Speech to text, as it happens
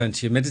And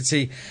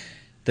humidity,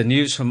 the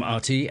news from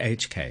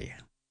RTHK.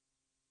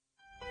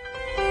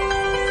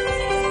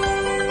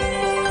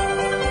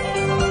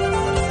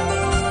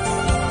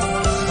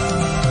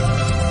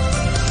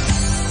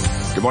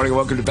 Good morning and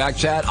welcome to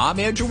Backchat. I'm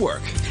Andrew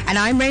Work. And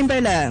I'm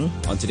Rainbow Leung.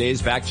 On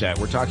today's Backchat,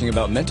 we're talking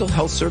about mental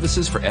health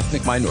services for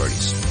ethnic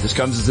minorities. This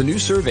comes as a new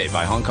survey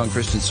by Hong Kong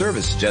Christian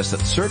Service suggests that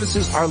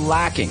services are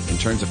lacking in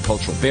terms of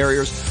cultural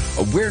barriers,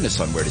 awareness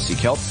on where to seek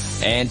help,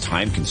 and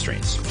time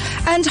constraints.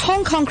 And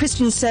Hong Kong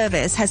Christian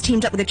Service has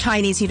teamed up with a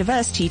Chinese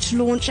university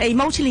to launch a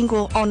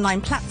multilingual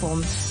online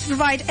platform to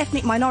provide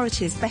ethnic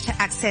minorities better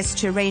access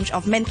to a range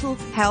of mental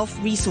health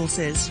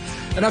resources.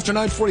 And after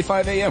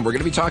 9:45 a.m., we're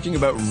going to be talking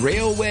about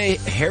railway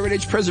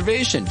heritage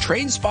preservation.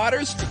 Train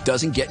spotters, it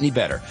doesn't get any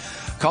better.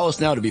 Call us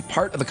now to be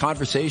part of the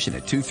conversation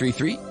at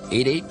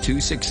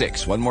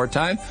 233-88266. One more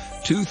time,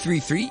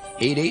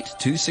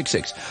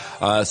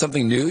 233-88266.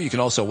 Something new, you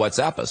can also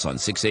WhatsApp us on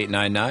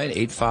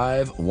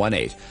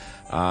 6899-8518.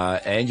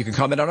 And you can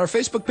comment on our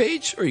Facebook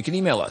page, or you can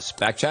email us,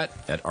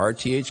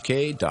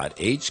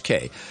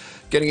 backchat@rthk.hk.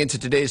 Getting into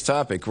today's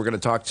topic, we're going to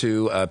talk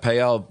to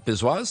Payal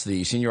Biswas,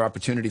 the Senior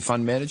Opportunity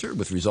Fund Manager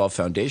with Resolve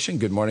Foundation.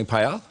 Good morning,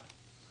 Payal.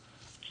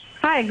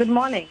 Hi, good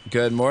morning.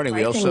 Good morning.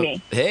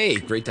 Hey,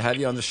 great to have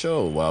you on the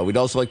show. We'd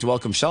also like to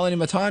welcome Shalini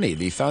Matani,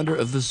 the founder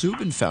of the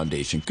Zubin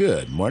Foundation.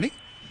 Good morning.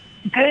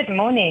 Good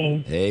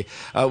morning. Hey.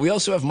 We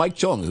also have Mike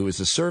Chung, who is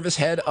the service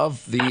head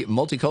of the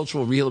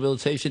Multicultural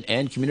Rehabilitation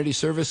and Community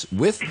Service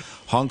with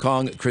Hong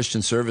Kong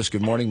Christian Service.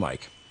 Good morning,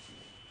 Mike.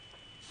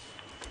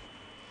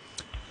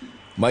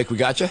 Mike, we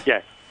got you?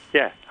 Yeah.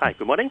 Hi,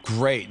 good morning.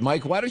 Great.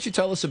 Mike, why don't you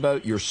tell us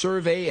about your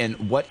survey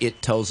and what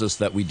it tells us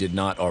that we did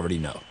not already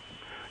know?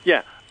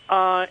 Yeah.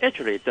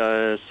 Actually,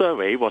 the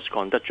survey was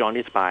conducted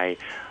jointly by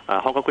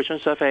Hong Kong Christian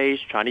Service,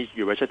 Chinese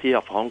University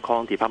of Hong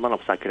Kong Department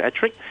of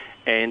Psychiatric,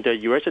 and the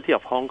University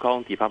of Hong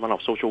Kong Department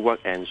of Social Work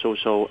and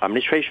Social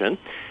Administration.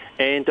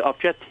 And the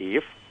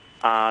objective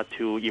are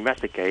to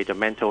investigate the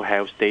mental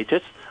health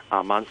status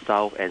among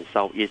South and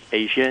Southeast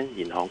Asian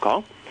in Hong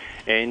Kong,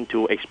 and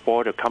to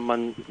explore the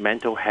common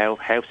mental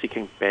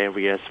health-seeking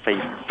barriers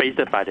faced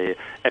by the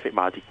ethnic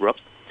minority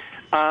groups.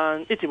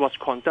 It was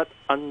conducted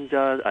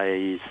under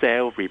a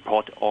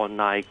self-report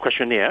online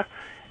questionnaire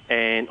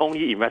and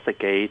only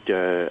investigate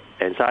the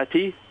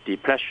anxiety,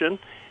 depression,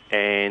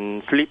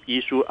 and sleep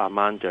issue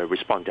among the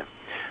respondents.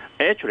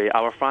 Actually,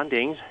 our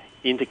findings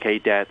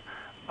indicate that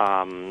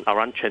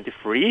around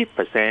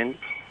 23%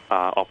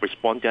 of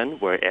respondents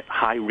were at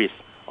high risk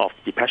of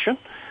depression,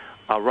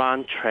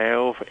 around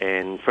 12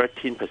 and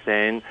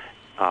 13%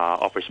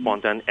 of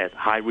respondents at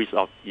high risk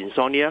of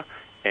insomnia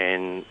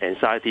and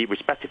anxiety,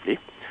 respectively.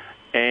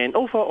 And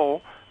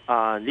overall,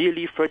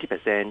 nearly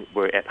 30%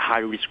 were at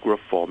high-risk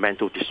group for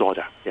mental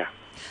disorder. Yeah.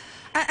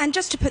 And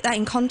just to put that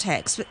in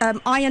context,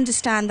 I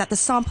understand that the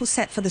sample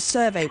set for the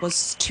survey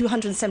was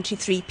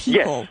 273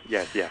 people.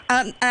 Yes.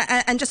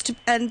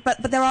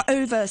 But there are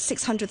over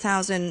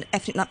 600,000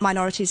 ethnic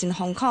minorities in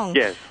Hong Kong.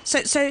 Yes.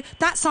 So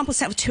that sample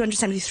set of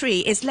 273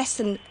 is less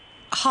than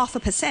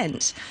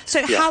 0.5%.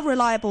 So how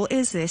reliable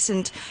is this?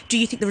 And do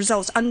you think the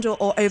results under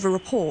or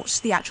over-report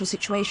the actual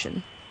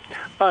situation?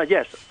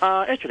 Yes.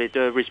 Actually,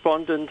 the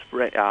respondent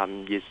rate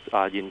is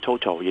in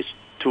total is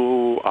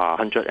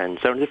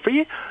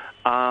 273.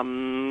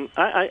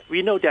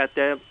 We know that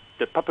the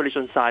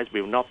population size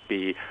will not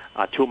be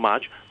too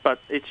much, but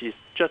it is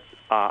just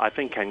I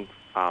think can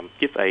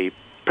give a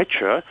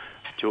picture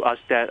to us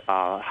that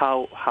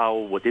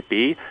how would it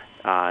be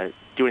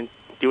during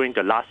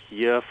the last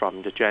year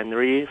from the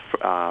January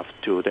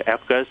to the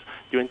August.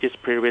 During this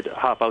period,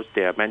 how about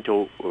their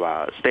mental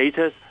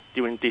status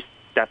during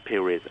that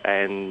period,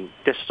 and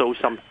just show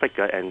some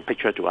figure and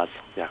picture to us.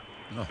 Yeah.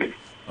 Oh,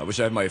 I wish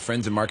I had my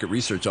friends in market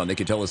research on. They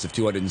could tell us if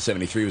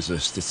 273 was a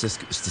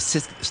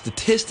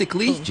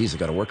statistically, geez, I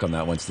got to work on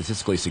that one,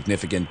 statistically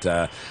significant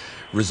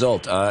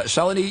result.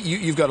 Shalini,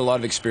 you've got a lot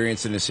of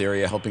experience in this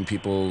area, helping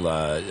people.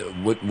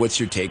 What's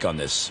your take on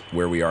this,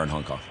 where we are in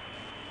Hong Kong?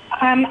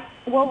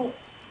 Well,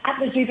 at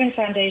the Zubin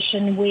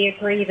Foundation, we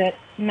agree that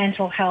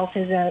mental health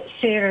is a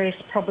serious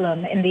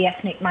problem in the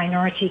ethnic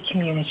minority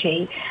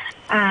community.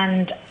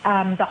 And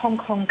the Hong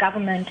Kong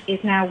government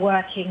is now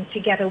working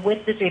together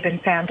with the Zubin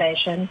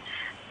Foundation,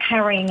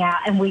 carry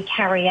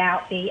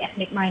out the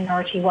Ethnic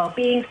Minority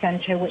Wellbeing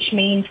Centre, which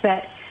means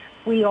that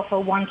we offer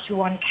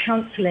one-to-one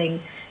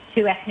counselling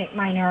to ethnic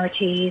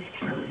minorities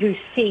who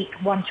seek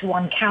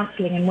one-to-one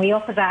counselling. And we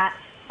offer that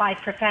by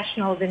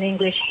professionals in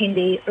English,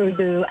 Hindi,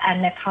 Urdu,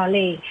 and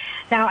Nepali.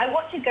 Now, I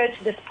want to go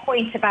to this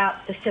point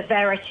about the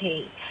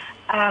severity.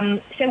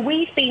 So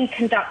we've been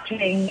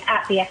conducting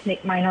at the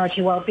Ethnic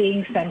Minority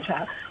Wellbeing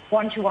Centre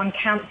one-to-one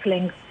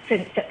counselling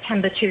since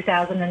September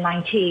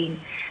 2019,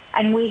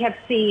 and we have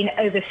seen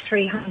over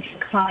 300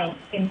 clients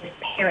in this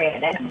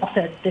period and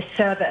offered this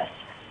service.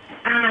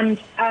 And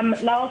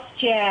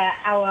last year,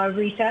 our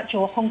research,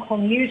 or Hong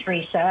Kong News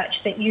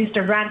research, that used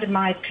a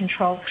randomised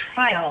controlled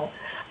trial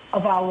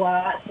of our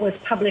work was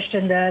published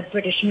in the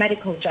British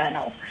Medical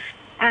Journal.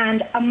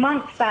 And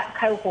amongst that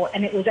cohort,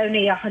 and it was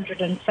only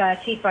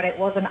 130, but it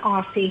was an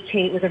RCT,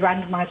 it was a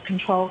randomized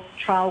controlled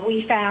trial,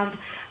 we found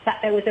that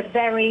there was a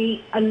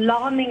very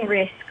alarming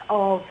risk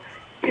of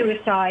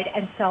suicide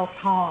and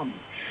self-harm.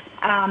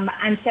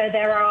 And so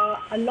there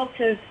are a lot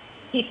of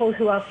people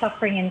who are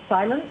suffering in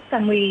silence,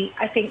 and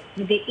I think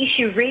the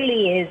issue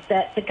really is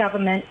that the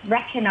government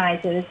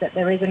recognizes that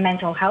there is a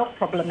mental health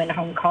problem in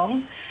Hong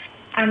Kong,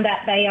 and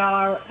that they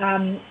are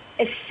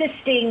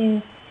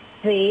assisting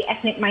the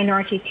ethnic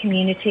minority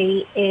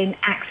community in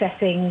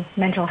accessing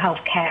mental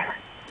health care.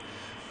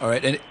 All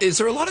right. And is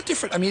there a lot of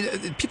different, I mean,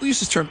 people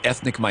use this term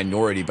ethnic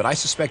minority, but I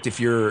suspect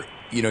if you're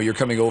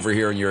coming over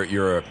here and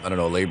you're a, I don't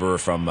know, a laborer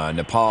from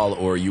Nepal,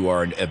 or you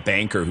are a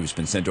banker who's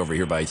been sent over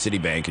here by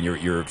Citibank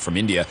and you're from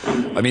India,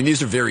 I mean,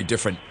 these are very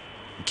different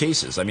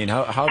cases. I mean,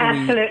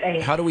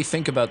 how do we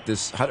think about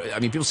this? I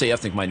mean, people say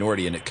ethnic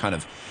minority and it kind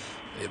of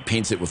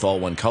paints it with all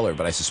one color,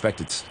 but I suspect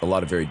it's a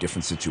lot of very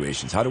different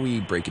situations. How do we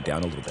break it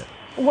down a little bit?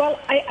 Well,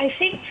 I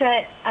think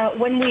that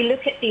when we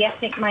look at the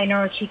ethnic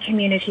minority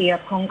community of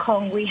Hong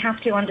Kong, we have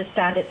to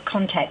understand its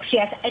context.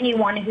 Yes,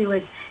 anyone who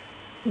is,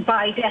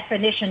 by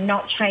definition,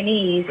 not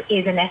Chinese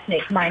is an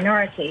ethnic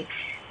minority.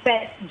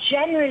 But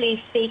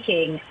generally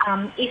speaking,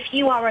 if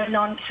you are a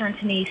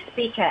non-Cantonese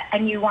speaker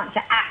and you want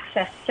to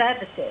access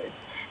services,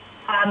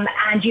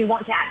 and you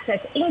want to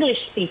access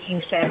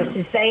English-speaking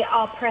services, they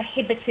are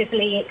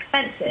prohibitively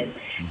expensive.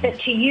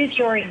 But to use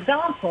your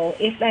example,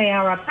 if they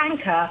are a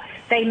banker,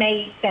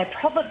 they're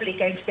probably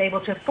going to be able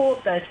to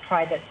afford those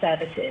private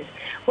services.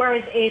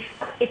 Whereas if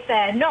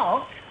they're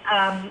not,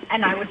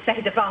 and I would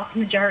say the vast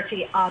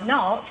majority are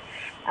not,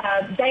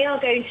 they are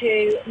going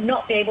to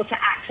not be able to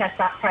access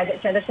that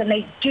private service, and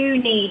they do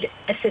need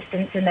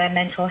assistance in their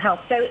mental health.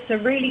 So it's a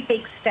really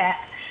big step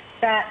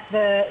that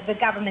the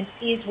government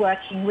is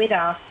working with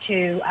us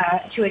to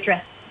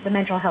address the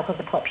mental health of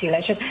the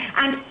population.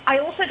 And I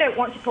also don't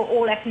want to put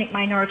all ethnic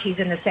minorities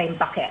in the same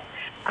bucket,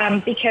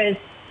 because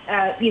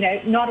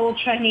not all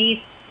Chinese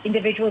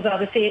individuals are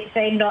the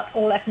same, not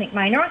all ethnic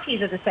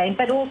minorities are the same,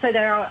 but also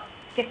there are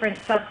different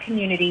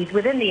sub-communities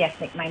within the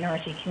ethnic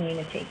minority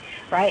community,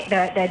 right?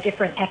 There are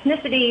different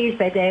ethnicities,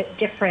 there are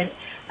different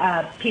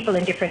people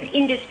in different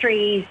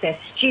industries, there's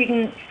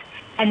students,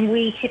 and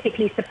we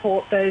typically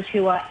support those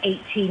who are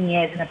 18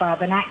 years and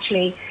above. And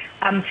actually,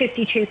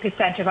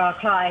 52% of our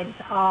clients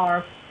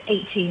are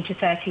 18 to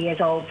 30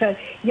 years old. So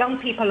young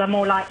people are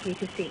more likely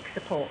to seek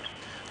support.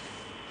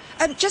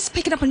 Just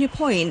picking up on your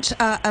point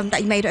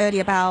that you made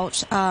earlier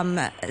about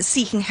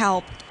seeking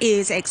help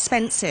is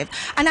expensive.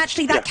 And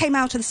actually that came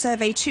out of the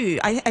survey too.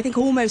 I think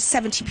almost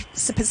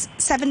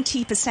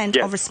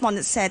 70% of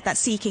respondents said that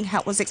seeking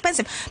help was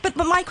expensive. But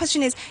my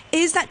question is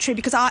that true?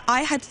 Because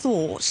I had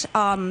thought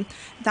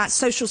that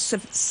social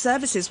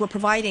services were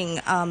providing,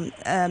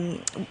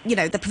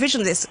 the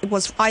provision of this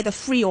was either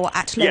free or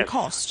at low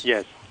cost.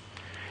 Yes.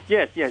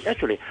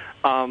 Actually,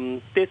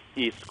 this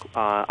is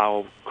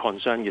our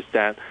concern is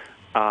that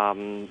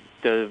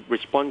the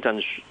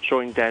respondents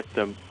showing that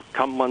the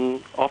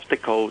common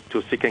obstacle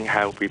to seeking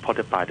help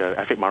reported by the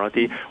ethnic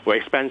minority were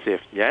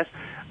expensive. Yes.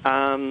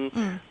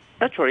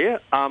 Actually,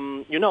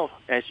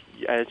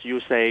 as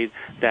you say,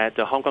 that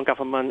the Hong Kong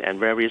government and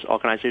various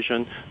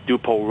organizations do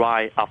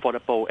provide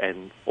affordable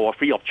or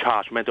free of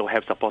charge mental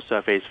health support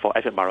service for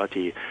ethnic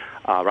minority,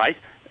 right?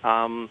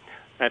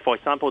 For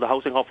example, the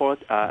housing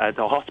authority,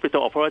 the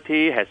hospital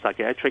authority has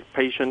psychiatric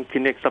patient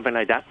clinic, something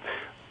like that.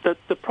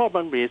 The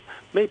problem is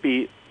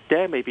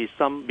there may be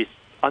some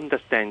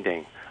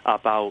misunderstanding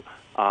about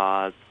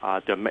the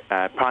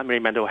primary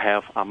mental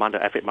health among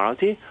the ethnic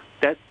minority.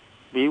 That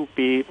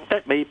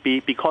may be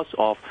because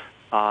of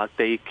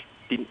they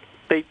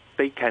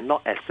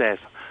cannot access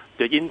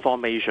the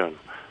information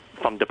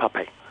from the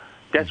public.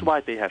 That's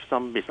why they have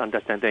some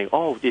misunderstanding.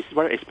 Oh, it's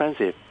very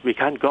expensive. We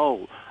can't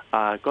go.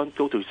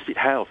 Go to seek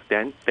help.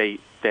 Then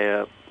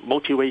their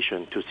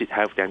motivation to seek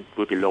help then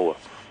will be lower.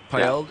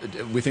 Payal,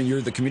 within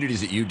the communities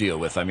that you deal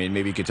with, I mean,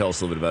 maybe you could tell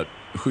us a little bit about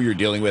who you're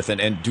dealing with,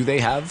 and do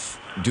they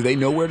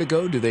know where to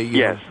go? Do they?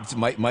 Yes.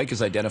 Mike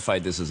has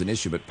identified this as an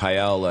issue, but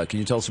Payal, can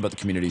you tell us about the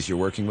communities you're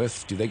working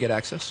with? Do they get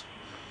access?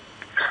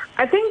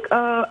 I think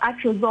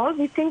at Resolve,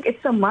 we think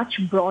it's a much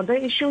broader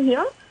issue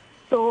here.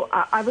 So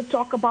I would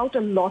talk about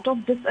a lot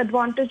of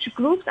disadvantaged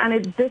groups,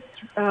 and these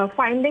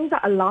findings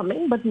are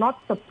alarming but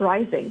not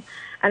surprising.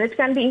 And it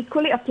can be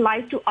equally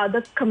applied to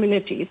other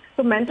communities.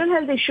 So mental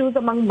health issues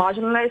among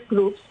marginalized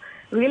groups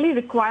really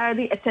require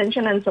the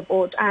attention and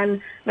support.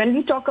 And when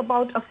we talk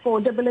about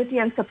affordability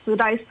and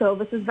subsidized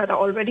services that are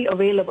already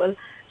available,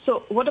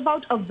 so what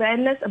about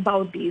awareness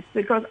about these?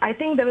 Because I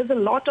think there is a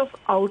lot of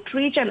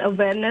outreach and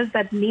awareness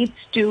that needs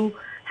to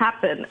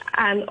happen.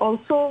 And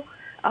also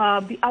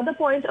the other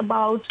point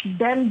about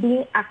them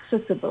being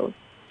accessible.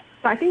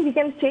 So I think we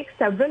can take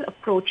several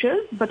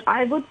approaches, but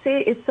I would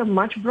say it's a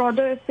much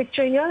broader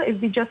picture here.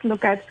 If we just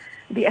look at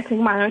the ethnic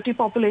minority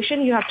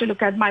population, you have to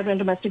look at migrant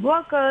domestic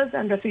workers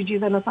and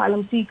refugees and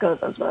asylum seekers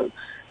as well.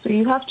 So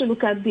you have to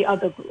look at the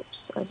other groups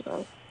as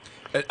well.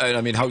 And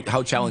I mean,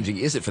 how challenging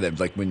is it for them?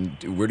 Like,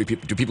 where do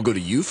people go to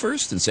you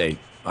first and say,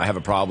 I have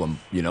a problem,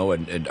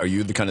 and are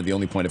you the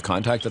only point of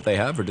contact that they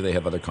have, or do they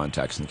have other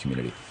contacts in the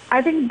community?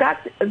 I think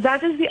that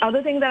is the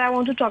other thing that I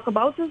want to talk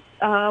about is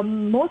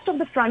most of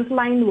the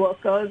frontline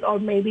workers, or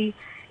maybe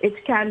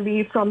it can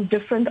be from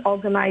different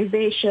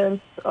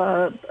organizations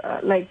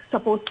like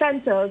support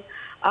centers,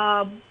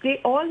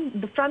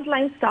 the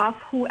frontline staff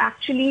who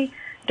actually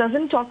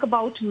doesn't talk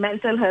about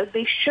mental health,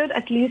 they should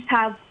at least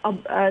have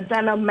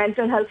done a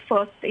mental health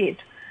first aid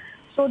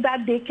so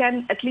that they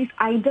can at least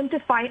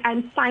identify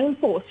and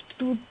signpost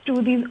to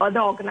these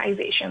other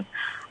organizations.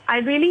 I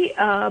really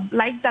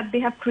like that they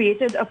have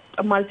created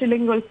a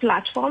multilingual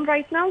platform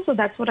right now, so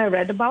that's what I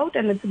read about,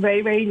 and it's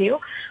very, very new.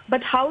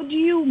 But how do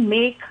you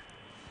make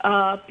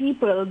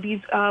people,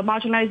 these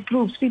marginalized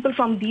groups, people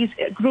from these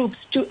groups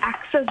to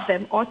access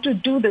them or to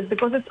do this?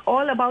 Because it's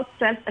all about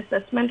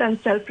self-assessment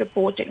and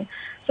self-reporting.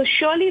 So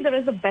surely there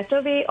is a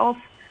better way of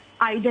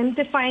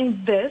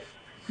identifying this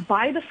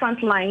by the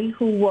front line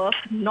who work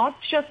not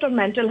just on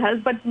mental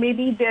health, but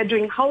maybe they're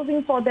doing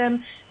housing for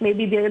them,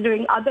 maybe they're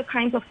doing other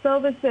kinds of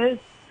services.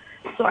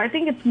 So I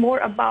think it's more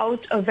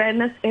about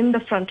awareness in the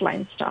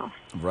frontline staff.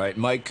 Right.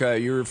 Mike,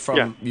 you're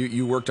from,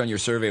 you worked on your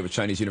survey with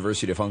Chinese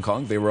University of Hong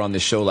Kong. They were on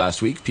this show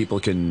last week. People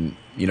can,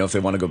 if they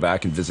want to go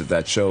back and visit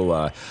that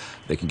show,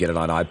 they can get it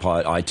on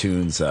iPod,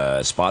 iTunes,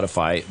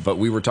 Spotify. But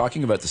we were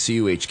talking about the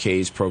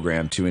CUHK's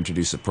program to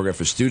introduce a program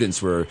for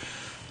students where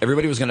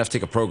everybody was going to have to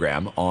take a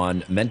program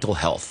on mental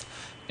health.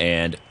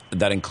 And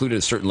that included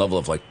a certain level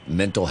of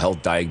mental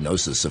health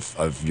diagnosis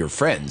of your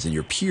friends and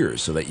your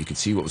peers so that you could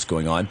see what was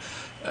going on.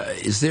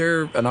 Is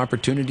there an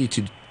opportunity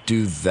to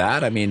do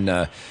that? I mean,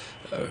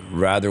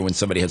 rather when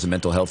somebody has a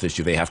mental health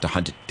issue, they have to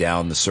hunt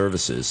down the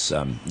services.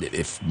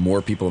 If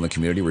more people in the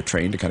community were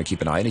trained to kind of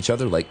keep an eye on each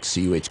other like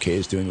CUHK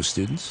is doing with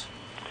students?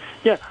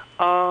 Yeah,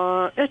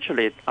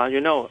 actually,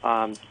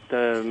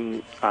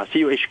 the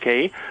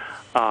CUHK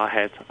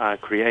has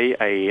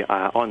created a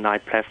online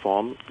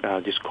platform.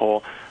 This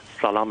called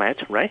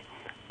Salamat, right?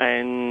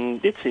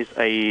 And this is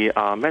a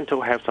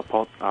mental health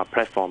support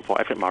platform for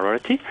ethnic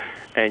minority,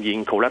 and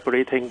in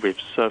collaborating with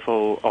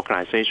several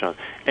organizations.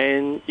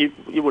 And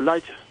it would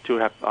like to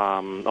have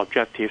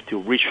objective to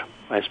reach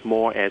as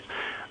more as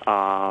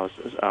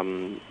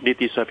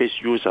needy service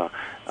user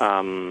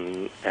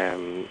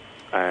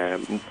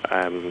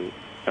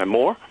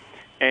more.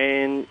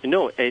 And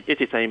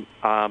it is a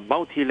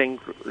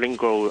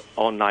multilingual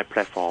online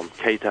platform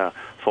cater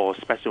for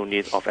special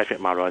needs of ethnic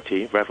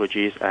minority,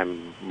 refugees,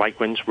 and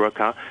migrant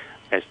workers,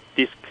 as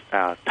this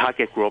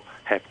target group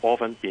have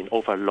often been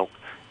overlooked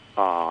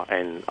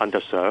and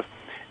underserved.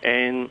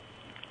 And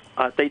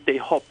they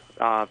hope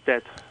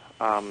that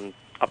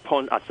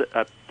upon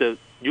the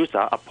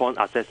user, upon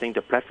accessing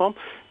the platform,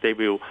 they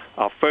will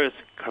first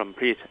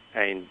complete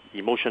an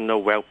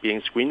emotional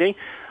well-being screening,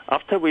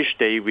 after which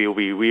they will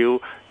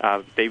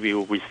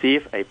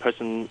receive a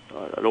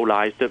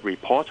personalized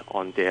report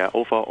on their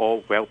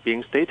overall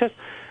well-being status,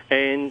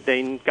 and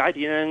then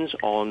guidance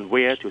on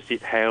where to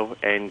seek help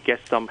and get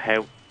some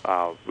help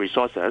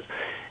resources.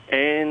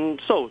 And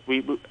so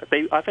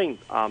I think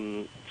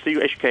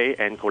CUHK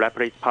and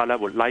collaborative partner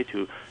would like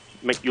to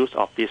make use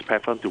of this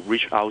platform to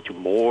reach out to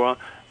more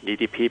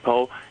needy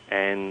people,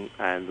 and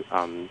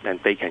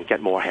they can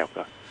get more help.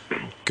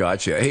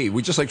 Gotcha. Hey,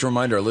 we'd just like to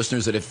remind our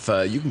listeners that if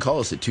you can call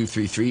us at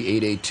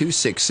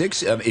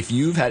 233-88266. If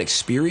you've had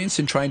experience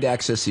in trying to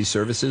access these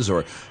services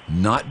or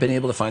not been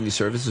able to find these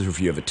services, or if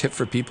you have a tip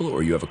for people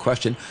or you have a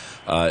question,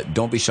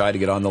 don't be shy to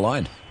get on the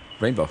line.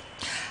 Rainbow.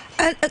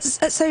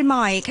 So,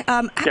 Mike,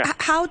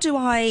 how do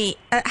I...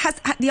 has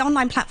the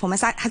online platform,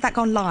 has that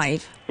gone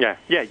live? Yes.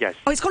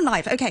 Oh, it's gone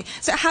live. Okay.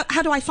 So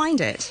how do I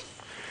find it?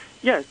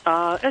 Yes,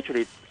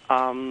 actually...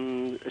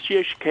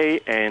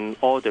 CHK and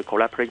all the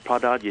collaborative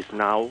product is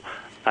now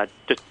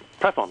the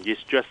platform is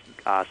just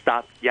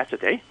start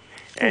yesterday,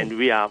 and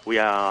we are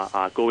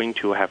going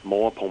to have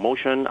more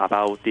promotion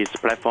about this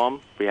platform.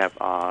 We have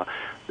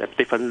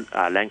different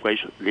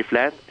language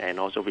leaflet, and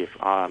also with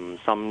some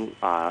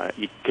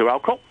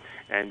QR code,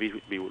 and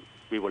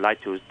we would like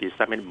to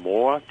disseminate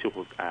more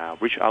to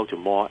reach out to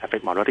more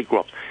ethnic minority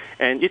groups.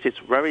 And it is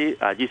very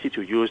easy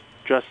to use.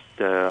 Just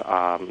the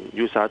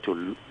user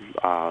to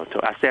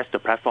access the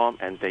platform,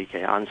 and they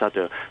can answer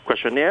the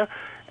questionnaire,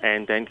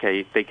 and then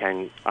they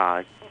can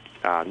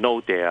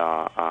know their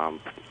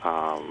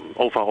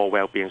overall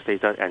well-being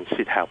status and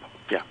seek help.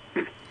 Yeah.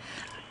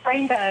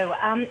 Rainbow,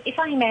 if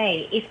I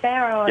may, if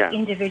there are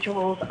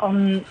individuals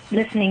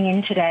listening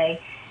in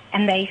today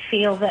and they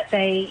feel that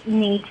they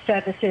need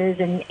services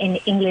in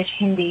English,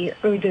 Hindi,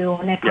 Urdu, or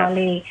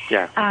Nepali,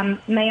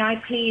 may I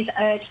please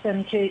urge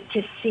them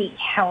to seek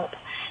help?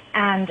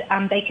 And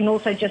they can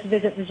also just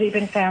visit the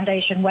Zubin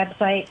Foundation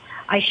website.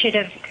 I should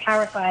have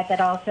clarified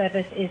that our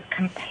service is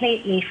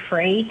completely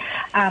free.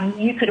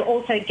 You could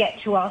also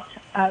get to us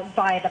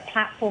via the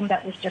platform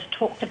that was just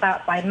talked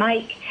about by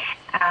Mike.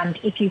 And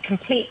if you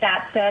complete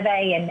that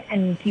survey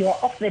and you're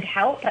offered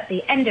help at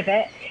the end of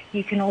it,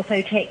 you can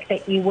also tick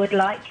that you would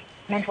like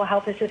mental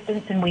health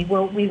assistance, and we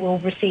will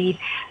receive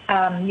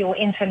your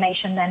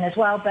information then as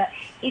well. But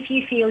if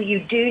you feel you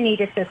do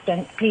need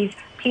assistance,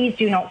 please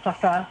do not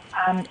suffer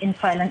in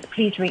silence.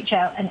 Please reach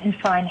out and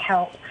find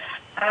help.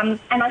 And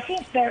I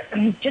think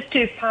just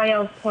to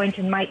Payal's point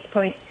and Mike's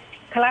point,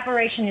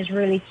 collaboration is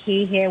really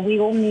key here. We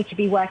all need to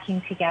be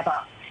working together.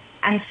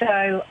 And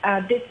so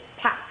this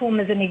platform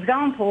is an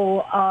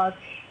example of,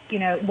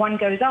 one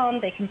goes on,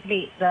 they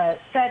complete the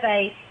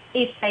survey.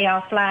 If they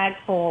are flagged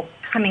for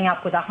coming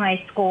up with a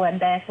high score and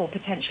therefore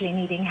potentially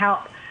needing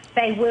help,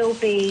 there will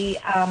be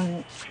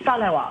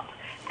follow-up.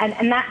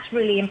 And that's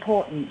really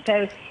important.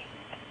 So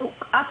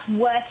us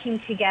working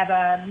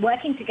together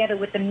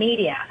with the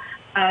media,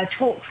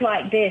 talks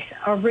like this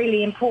are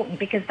really important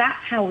because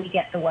that's how we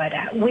get the word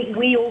out.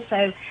 We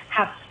also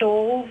have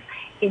stalls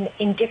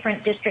in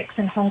different districts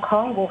in Hong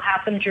Kong. We'll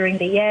have them during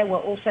the year. We're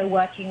also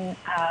working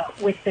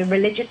with the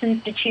religious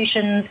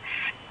institutions,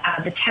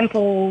 the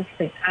temples,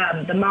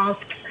 the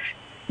mosques,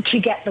 to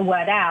get the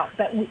word out.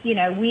 But,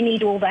 we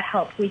need all the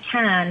help we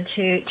can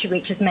to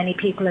reach as many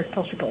people as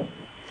possible.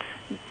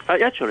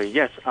 Actually,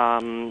 yes.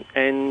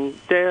 And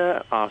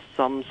there are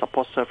some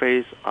support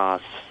surveys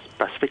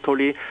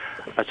specifically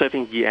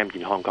serving EM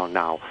in Hong Kong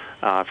now.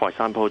 For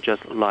example,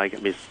 just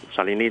like Ms.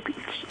 Shalini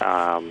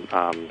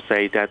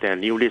say that the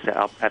newly set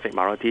up Ethnic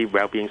Minority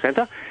Wellbeing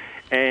Center,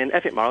 and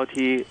Ethnic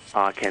Minority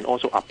can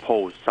also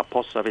oppose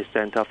support service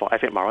center for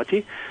Ethnic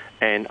Minority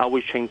and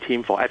outreaching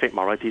team for Ethnic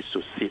minorities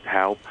to seek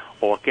help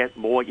or get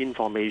more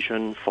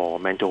information for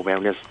mental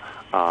wellness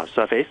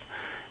surveys.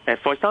 And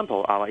for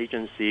example, our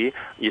agency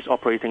is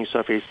operating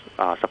service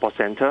support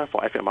center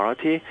for ethnic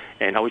minority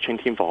and outreaching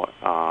team for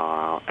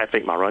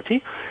ethnic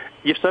minority.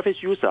 If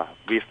service user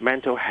with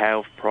mental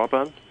health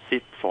problems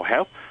seek for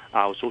help,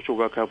 our social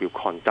worker will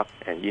conduct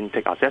an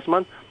intake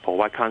assessment,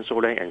 provide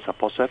counseling and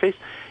support service.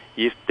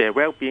 If their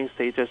well-being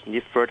status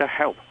needs further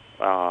help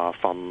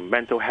from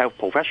mental health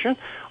profession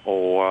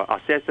or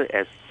assess it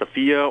as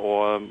severe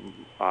or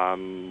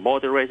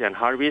moderate and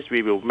high risk,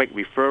 we will make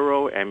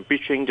referral and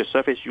bridging the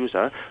service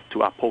user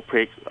to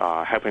appropriate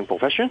helping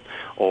profession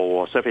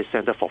or service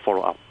center for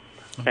follow-up.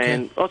 Okay.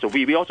 And also,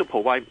 we also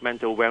provide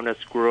mental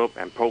wellness group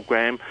and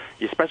program,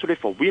 especially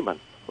for women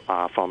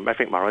from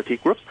ethnic minority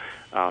groups,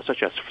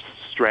 such as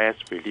stress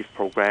relief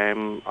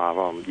program,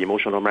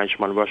 emotional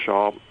management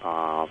workshop,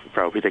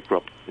 therapeutic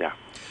group. Yeah.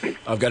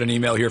 I've got an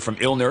email here from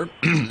Ilner,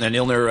 and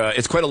Ilner,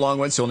 it's quite a long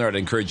one, so Ilner, I'd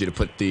encourage you to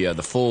put the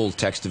full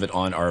text of it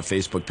on our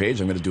Facebook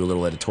page. I'm going to do a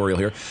little editorial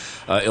here.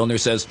 Ilner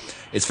says,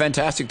 it's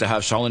fantastic to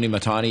have Shalini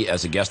Matani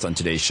as a guest on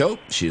today's show.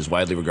 She is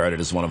widely regarded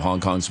as one of Hong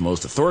Kong's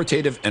most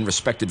authoritative and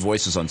respected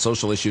voices on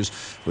social issues,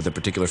 with a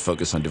particular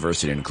focus on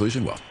diversity and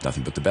inclusion. Well,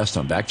 nothing but the best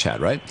on Backchat,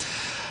 right?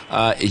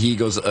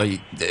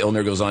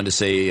 Ilner goes on to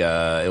say,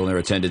 Ilner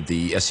attended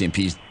the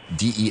SCMP's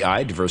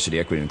DEI, Diversity,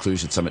 Equity, and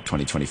Inclusion Summit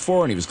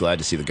 2024, and he was glad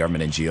to see the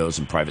government, NGOs,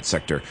 and private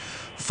sector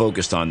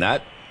focused on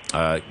that.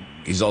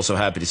 He's also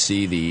happy to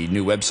see the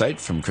new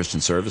website from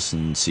Christian Service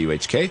and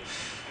CUHK.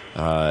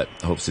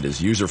 Hopes it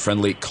is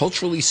user-friendly,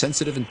 culturally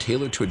sensitive, and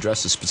tailored to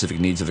address the specific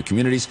needs of the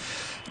communities.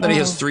 Then he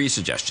has 3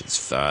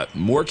 suggestions.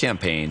 More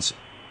campaigns,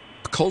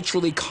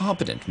 culturally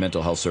competent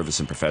mental health service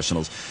and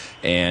professionals,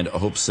 and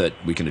hopes that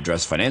we can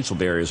address financial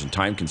barriers and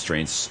time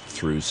constraints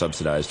through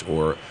subsidized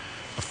or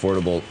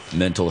affordable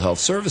mental health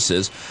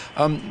services.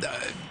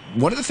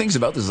 One of the things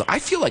about this is I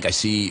feel like I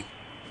see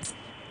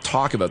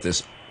talk about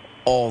this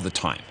all the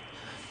time.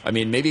 I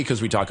mean, maybe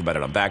because we talk about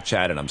it on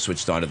Backchat and I'm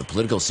switched on to the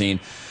political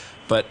scene,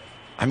 but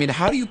I mean,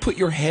 how do you put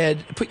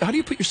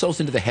yourselves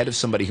into the head of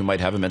somebody who might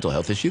have a mental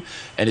health issue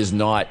and is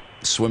not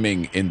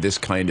swimming in this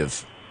kind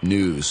of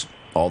news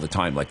all the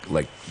time,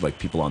 like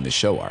people on this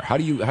show are? How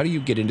do you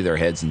get into their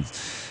heads and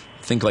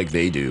think like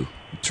they do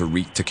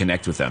to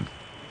connect with them?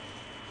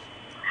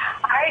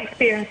 Our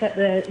experience at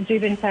the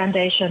Zubin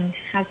Foundation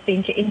has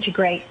been to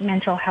integrate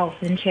mental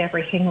health into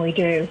everything we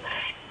do.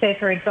 So,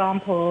 for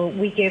example,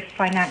 we give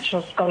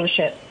financial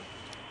scholarships.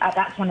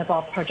 That's one of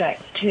our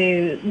projects,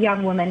 to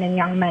young women and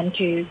young men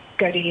to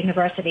go to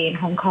university in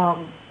Hong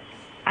Kong.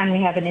 And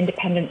we have an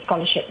independent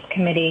scholarships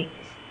committee.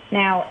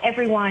 Now,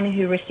 everyone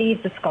who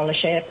receives the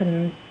scholarship,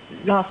 and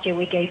last year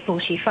we gave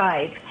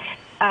 45,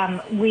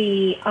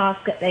 we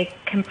ask that they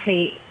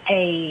complete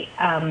a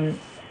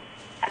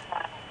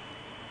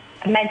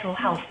mental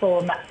health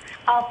form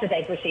after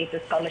they've received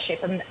the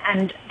scholarship.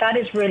 And that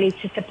is really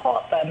to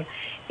support them,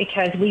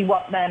 because we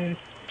want them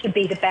to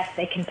be the best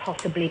they can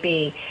possibly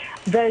be.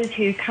 Those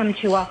who come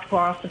to us for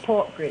our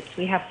support groups,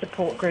 we have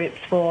support groups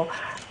for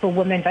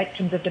women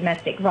victims of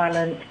domestic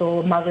violence,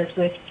 for mothers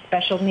with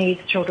special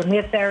needs, children. We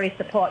have various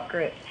support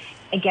groups.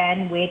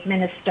 Again, we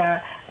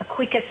administer a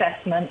quick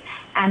assessment,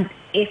 and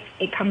if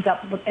they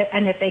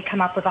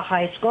come up with a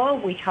high score,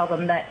 we tell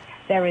them that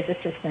there is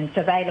assistance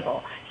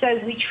available. So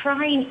we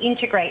try and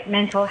integrate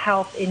mental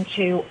health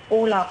into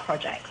all our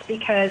projects,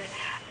 because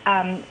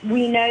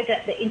we know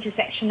that the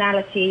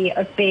intersectionality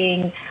of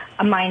being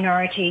a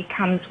minority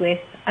comes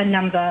with a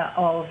number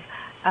of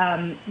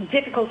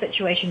difficult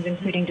situations,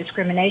 including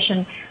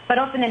discrimination, but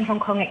often in Hong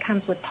Kong it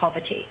comes with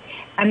poverty.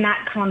 And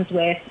that comes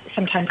with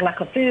sometimes lack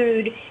of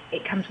food,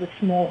 it comes with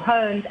small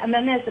homes, and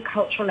then there's the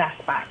cultural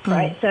aspect,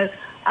 right? So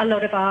a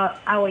lot of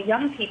our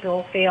young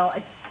people feel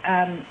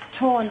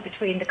torn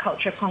between the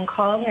culture of Hong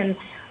Kong and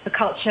the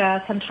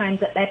culture sometimes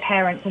that their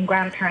parents and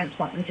grandparents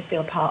want them to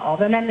feel part of.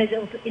 And then there's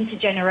also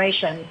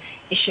intergeneration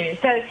issues.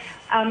 So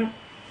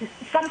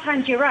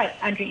sometimes you're right,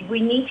 Andrew, we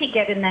need to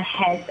get in their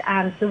heads,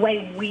 and the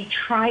way we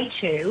try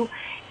to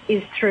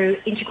is through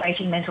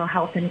integrating mental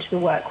health into the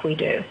work we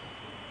do.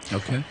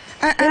 Okay.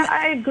 Yeah,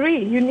 I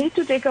agree. You need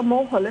to take a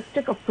more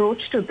holistic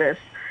approach to this.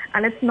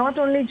 And it's not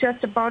only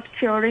just about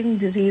curing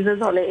diseases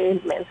or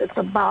ailments. It's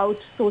about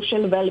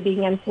social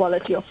well-being and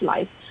quality of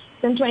life.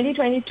 In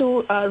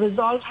 2022,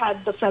 Resolve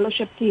had the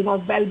fellowship theme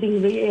of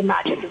Well-being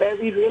Reimagined, where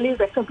we really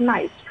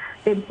recognized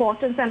the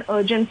importance and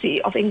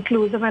urgency of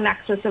inclusive and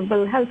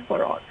accessible health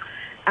for all.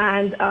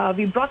 And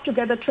we brought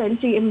together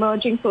 20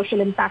 emerging social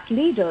impact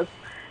leaders.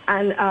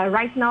 And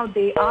right now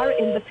they are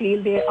in the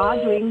field. They are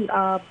doing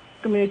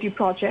community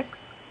projects.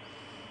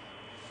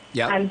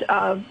 Yeah. And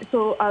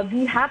so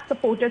we have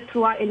supported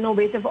through our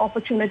Innovative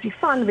Opportunity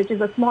Fund, which is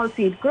a small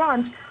seed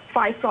grant,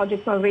 5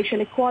 projects on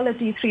racial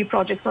equality, 3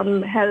 projects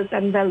on health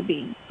and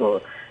well-being.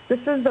 So this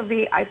is the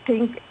way I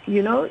think,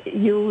 you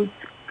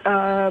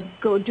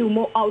go do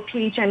more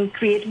outreach and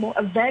create more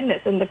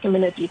awareness in the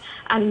community,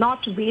 and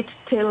not wait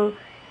till,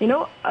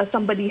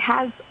 somebody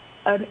has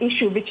an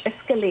issue which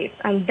escalates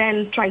and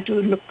then try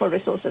to look for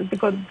resources,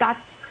 because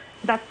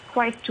that's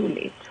quite too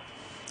late.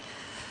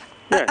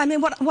 Yes. I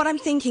mean, what I'm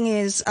thinking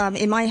is,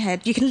 in my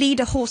head, you can lead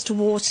a horse to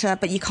water,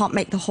 but you can't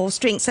make the horse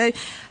drink. So,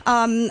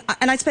 and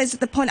I suppose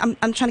the point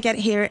I'm trying to get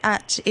here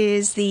at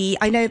is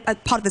I know as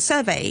part of the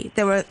survey,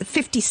 there were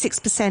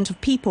 56%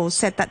 of people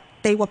said that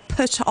they were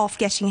put off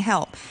getting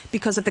help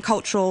because of the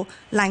cultural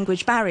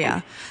language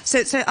barrier.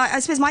 So I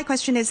suppose my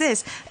question is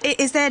this: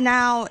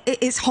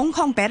 is Hong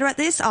Kong better at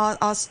this? Are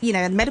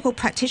medical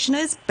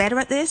practitioners better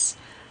at this?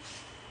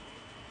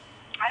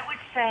 I would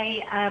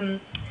say,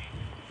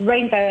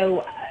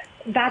 Rainbow,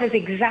 that is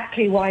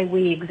exactly why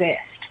we exist,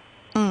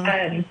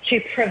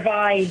 to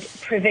provide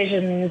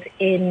provisions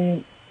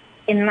in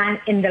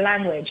the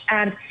language.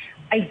 And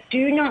I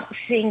do not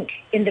think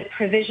in the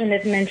provision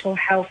of mental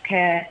health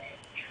care,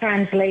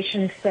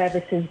 translation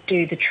services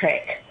do the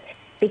trick,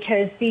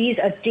 because these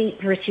are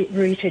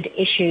deep-rooted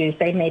issues.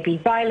 They may be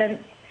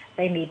violence,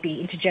 they may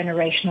be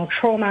intergenerational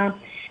trauma,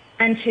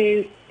 and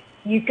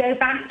you go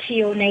back to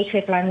your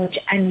native language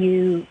and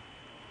you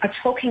are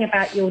talking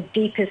about your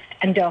deepest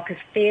and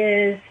darkest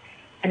fears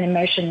and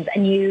emotions,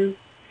 and you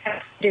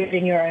have to do it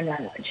in your own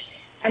language.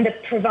 And the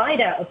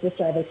provider of the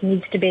service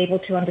needs to be able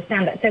to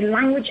understand that. So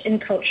language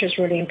and culture is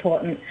really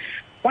important.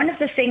 One of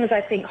the things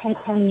I think Hong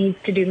Kong needs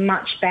to do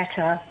much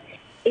better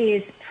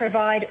is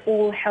provide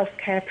all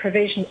healthcare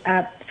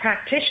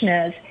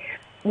practitioners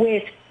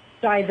with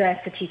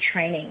diversity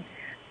training,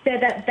 so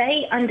that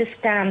they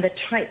understand the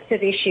types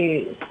of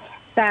issues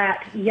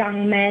that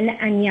young men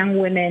and young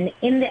women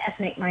in the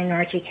ethnic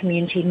minority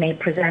community may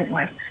present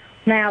with.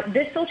 Now,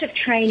 this sort of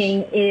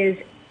training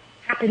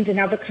happens in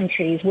other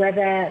countries where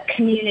their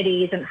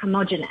communities aren't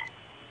homogenous,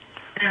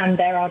 and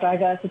there are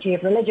diversity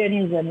of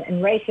religions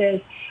and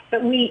races,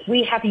 but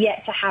we have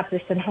yet to have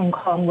this in Hong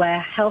Kong, where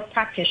health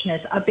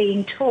practitioners are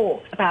being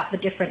taught about the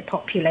different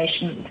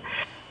populations.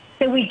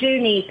 So we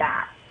do need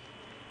that,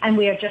 and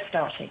we are just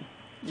starting.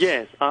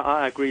 Yes,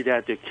 I agree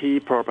that the key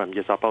problem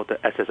is about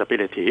the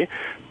accessibility.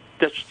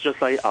 That's just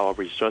like our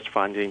research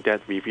finding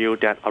that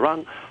revealed that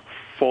around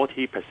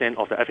 40%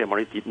 of the ethnic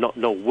minority did not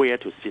know where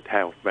to seek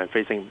help when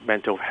facing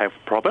mental health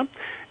problem.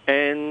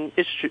 And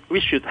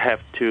we should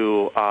have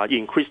to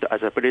increase the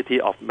accessibility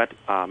of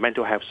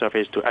mental health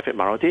service to ethnic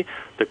minority,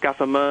 the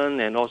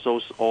government and also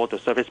all the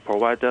service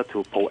providers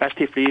to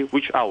proactively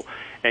reach out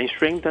and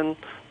strengthen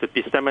the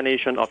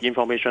dissemination of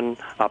information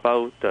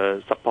about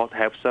the support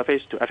health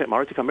service to ethnic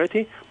minority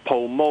community,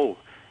 promote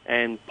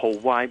and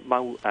provide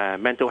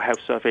mental health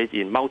service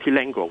in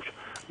multilanguage,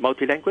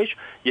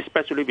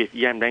 especially with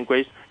EM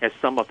language, as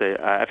some of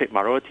the ethnic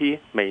minority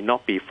may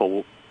not be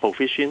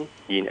proficient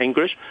in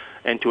English,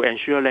 and to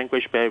ensure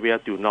language barrier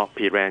do not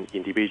prevent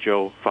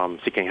individual from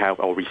seeking help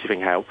or receiving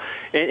help.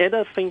 And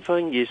another thing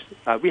is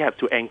we have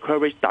to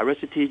encourage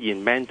diversity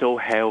in mental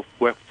health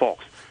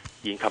workforce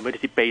in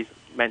community-based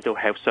mental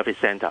health service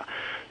center.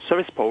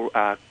 Service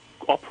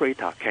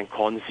operator can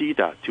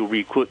consider to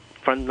recruit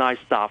frontline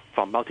staff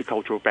from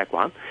multicultural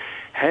background.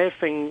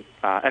 Having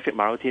ethnic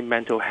minority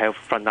mental health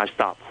frontline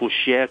staff who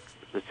share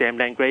the same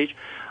language,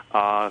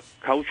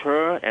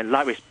 culture, and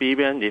life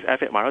experience with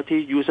ethnic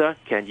minority user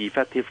can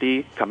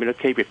effectively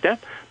communicate with them,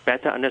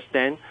 better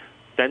understand,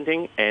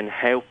 and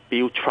help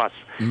build trust,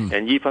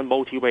 and even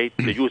motivate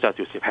the user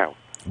to seek help.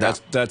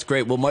 That's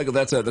great. Well, Michael,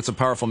 that's a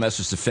powerful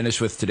message to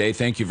finish with today.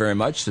 Thank you very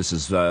much. This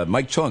is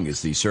Mike Chung,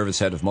 is the Service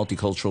Head of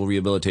Multicultural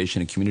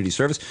Rehabilitation and Community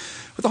Service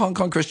with the Hong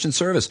Kong Christian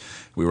Service.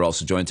 We were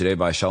also joined today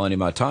by Shalini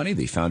Matani,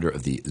 the founder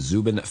of the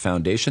Zubin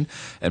Foundation,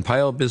 and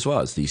Payal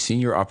Biswas, the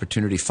Senior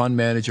Opportunity Fund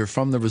Manager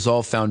from the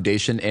Resolve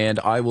Foundation. And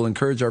I will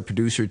encourage our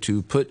producer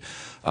to put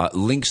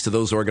links to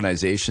those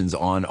organizations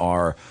on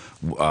our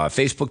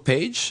Facebook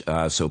page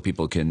so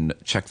people can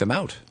check them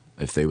out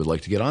if they would like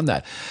to get on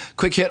that.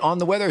 Quick hit on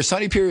the weather.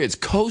 Sunny periods.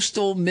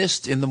 Coastal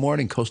mist in the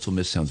morning. Coastal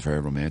mist sounds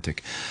very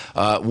romantic.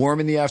 Warm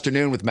in the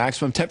afternoon with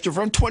maximum temperature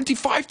from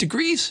 25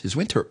 degrees. Is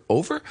winter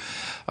over?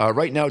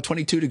 Right now,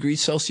 22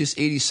 degrees Celsius,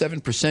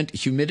 87%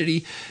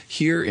 humidity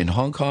here in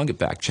Hong Kong at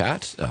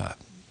Backchat.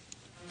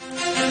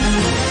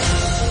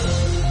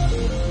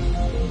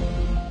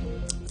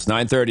 It's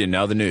 9:30 and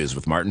now the news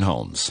with Martin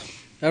Holmes.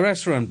 A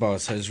restaurant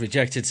boss has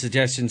rejected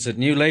suggestions that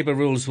new labour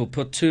rules will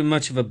put too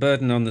much of a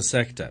burden on the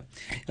sector.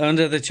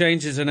 Under the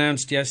changes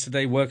announced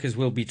yesterday, workers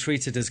will be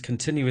treated as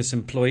continuous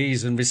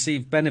employees and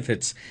receive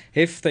benefits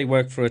if they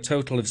work for a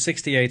total of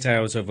 68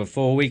 hours over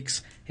 4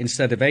 weeks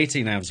instead of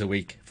 18 hours a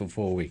week for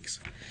 4 weeks.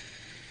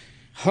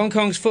 Hong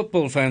Kong's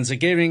football fans are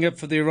gearing up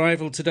for the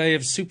arrival today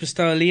of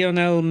superstar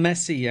Lionel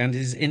Messi and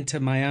his Inter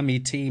Miami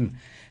team.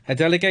 A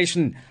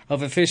delegation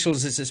of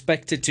officials is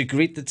expected to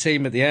greet the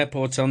team at the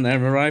airport on their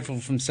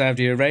arrival from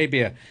Saudi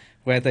Arabia,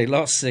 where they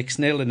lost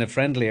 6-0 in a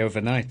friendly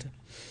overnight.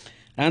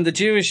 And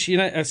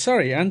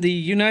the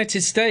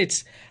United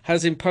States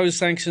has imposed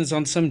sanctions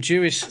on some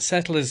Jewish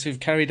settlers who've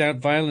carried out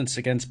violence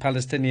against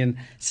Palestinian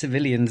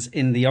civilians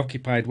in the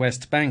occupied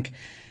West Bank.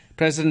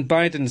 President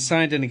Biden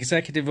signed an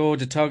executive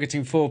order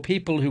targeting 4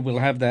 people who will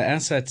have their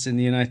assets in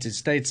the United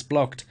States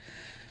blocked.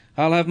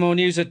 I'll have more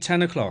news at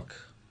 10 o'clock.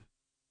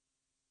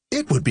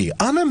 It would be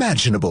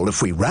unimaginable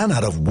if we ran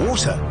out of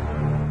water.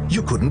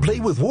 You couldn't play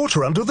with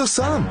water under the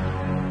sun.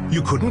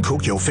 You couldn't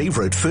cook your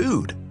favorite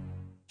food.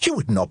 You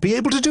would not be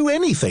able to do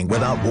anything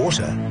without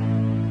water.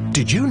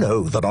 Did you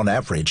know that on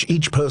average,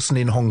 each person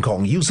in Hong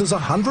Kong uses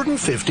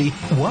 150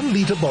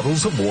 1-litre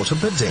bottles of water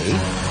per day?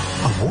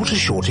 A water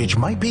shortage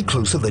might be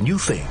closer than you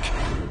think.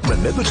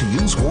 Remember to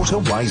use water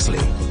wisely.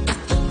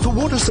 The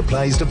Water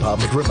Supplies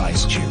Department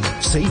reminds you,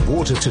 save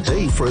water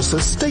today for a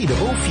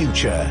sustainable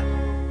future.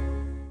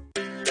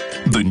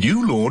 The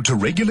new law to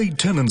regulate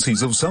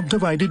tenancies of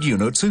subdivided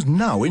units is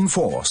now in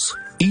force.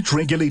 Each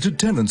regulated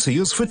tenancy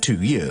is for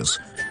 2 years.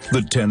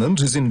 The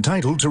tenant is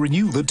entitled to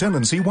renew the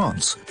tenancy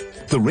once.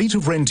 The rate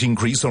of rent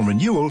increase on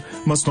renewal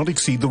must not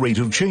exceed the rate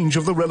of change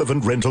of the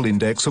relevant rental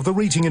index of the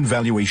Rating and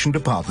Valuation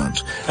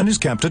Department and is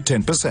capped at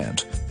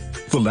 10%.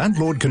 The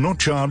landlord cannot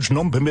charge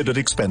non-permitted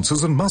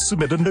expenses and must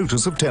submit a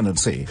notice of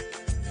tenancy.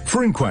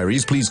 For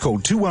inquiries, please call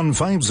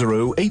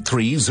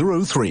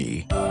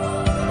 2150-8303.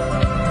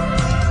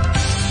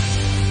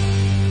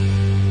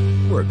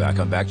 We're back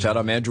on Backchat.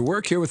 I'm Andrew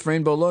Work here with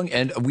Rainbow Lung,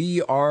 and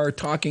we are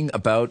talking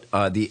about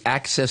the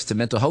access to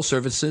mental health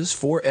services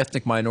for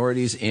ethnic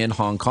minorities in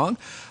Hong Kong.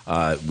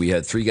 We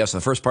had 3 guests in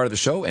the first part of the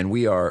show, and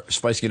we are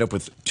spicing it up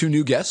with 2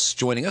 new guests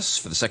joining us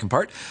for the second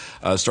part,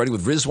 starting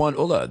with Rizwan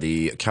Ullah,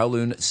 the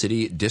Kowloon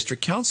City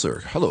District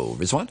Councillor. Hello,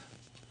 Rizwan.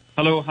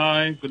 Hello,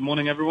 hi. Good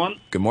morning, everyone.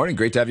 Good morning.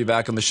 Great to have you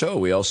back on the show.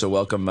 We also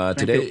welcome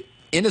today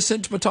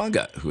Innocent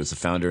Matanga, who is the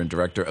founder and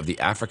director of the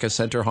Africa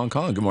Centre Hong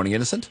Kong. Good morning,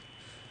 Innocent.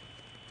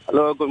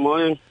 Hello, good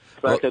morning.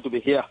 Glad to be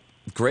here.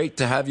 Great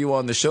to have you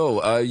on the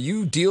show.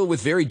 You deal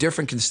with very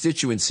different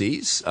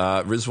constituencies,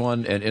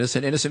 Rizwan and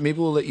Innocent. Innocent, maybe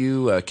we'll let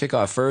you kick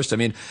off first. I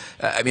mean,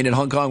 in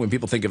Hong Kong, when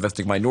people think of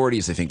ethnic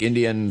minorities, they think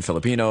Indian,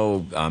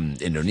 Filipino,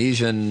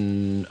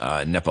 Indonesian,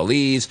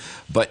 Nepalese.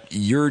 But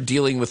you're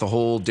dealing with a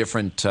whole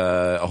different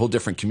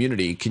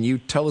community. Can you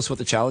tell us what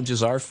the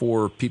challenges are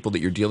for people that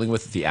you're dealing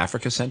with at the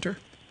Africa Centre?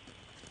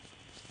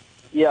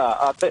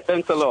 Yeah,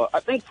 thanks a lot.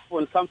 I think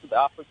when it comes to the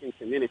African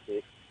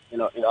community, I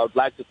would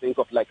like to think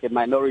of like a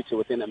minority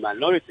within a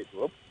minority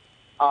group.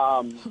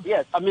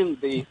 Yes, I mean,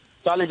 the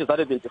challenges that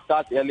have been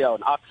discussed earlier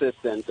on access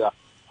and,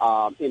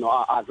 are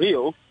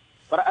real.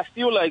 But I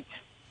feel like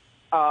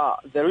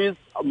there is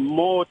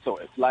more to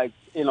it. Like,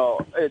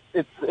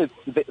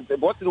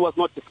 what was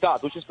not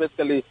discussed, which is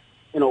basically,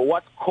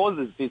 what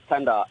causes these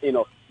kind of,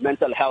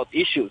 mental health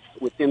issues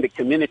within the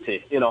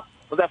community,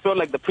 Because I feel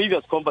like the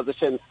previous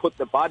conversation put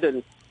the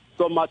burden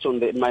so much on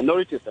the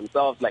minorities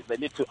themselves, like they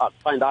need to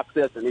find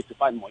access, they need to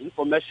find more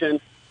information,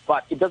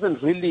 but it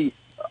doesn't really,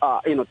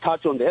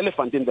 touch on the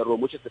elephant in the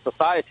room, which is the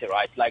society,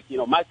 right? Like,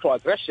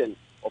 microaggression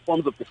or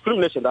forms of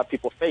discrimination that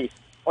people face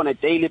on a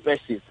daily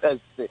basis as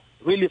the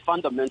really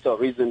fundamental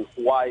reason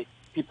why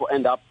people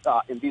end up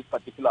in these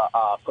particular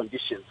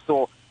conditions.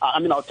 So,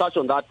 I'll touch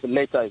on that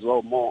later as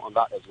well, more on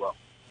that as well.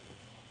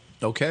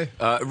 Okay,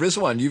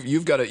 Rizwan,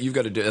 you've got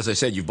to, as I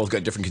said, you've both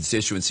got different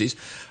constituencies.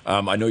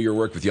 I know your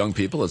work with young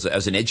people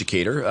as an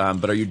educator,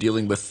 but are you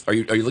dealing with? Are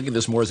you looking at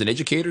this more as an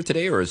educator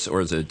today, or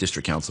as a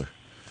district councillor?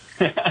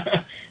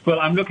 Well,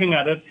 I'm looking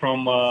at it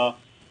from a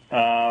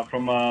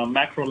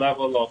macro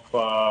level of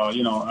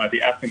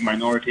the ethnic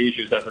minority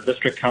issues. As a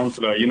district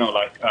councillor,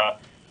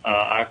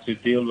 I have to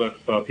deal with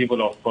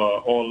people of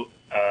all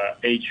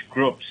age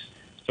groups.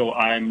 So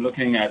I'm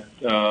looking at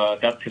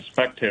that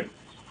perspective.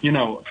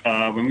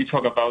 When we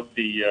talk about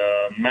the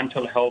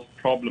mental health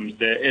problems,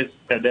 there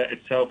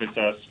itself is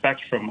a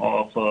spectrum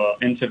of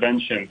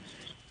intervention.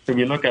 So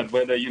we look at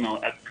whether,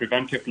 at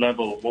preventive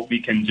level, what we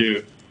can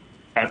do,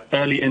 at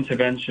early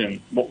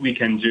intervention, what we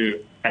can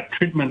do, at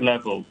treatment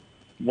level,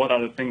 what are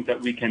the things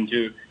that we can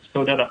do,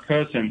 so that a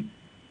person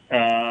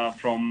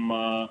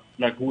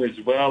who is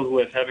well, who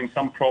is having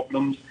some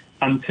problems,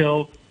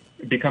 until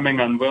becoming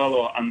unwell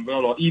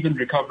or even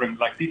recovering,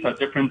 these are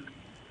different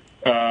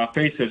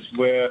phases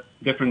where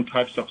different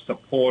types of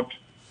support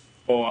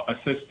or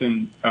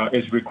assistance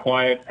is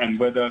required, and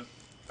whether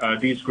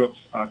these groups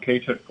are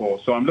catered for.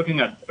 So I'm looking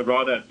at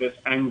this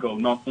angle,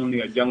 not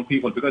only at young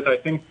people, because I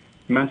think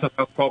mental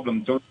health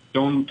problems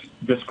don't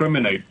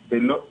discriminate. They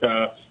look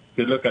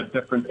at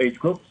different age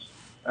groups,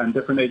 and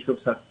different age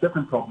groups have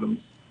different problems.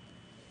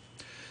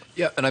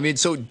 Yeah, and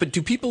but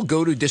do people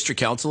go to district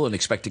council and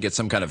expect to get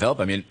some kind of help?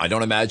 I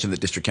don't imagine that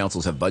district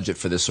councils have budget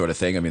for this sort of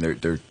thing.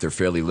 They're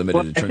fairly limited.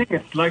 Well, I think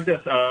it's like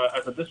this.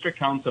 As a district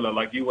councillor,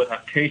 you would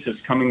have cases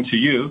coming to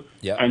you,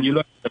 and you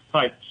look at the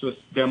site. So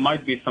there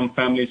might be some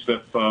families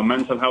with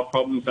mental health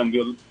problems, and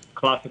we'll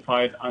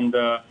classify it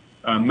under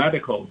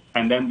medical.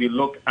 And then we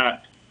look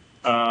at,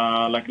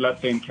 let's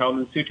say in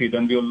Kowloon City,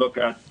 then we'll look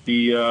at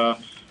the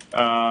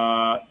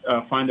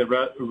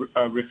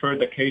refer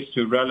the case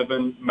to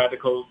relevant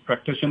medical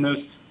practitioners,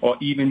 or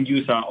even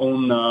use our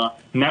own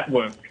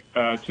network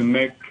to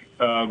make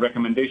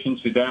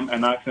recommendations to them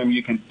and ask them,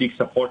 you can seek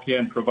support here,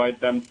 and provide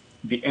them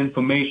the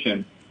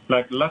information.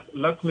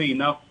 Luckily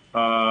enough,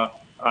 I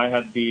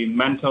had the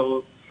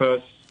mental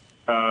first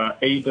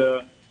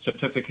aider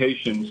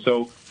certification,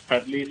 so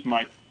at least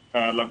my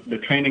the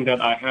training that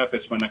I have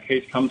is when a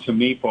case comes to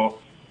me for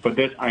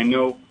this, I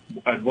know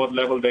at what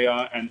level they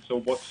are, and so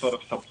what sort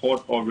of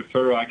support or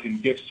referral I can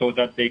give, so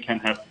that they can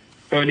have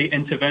early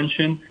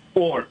intervention,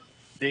 or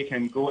they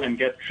can go and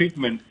get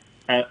treatment,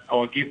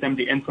 or give them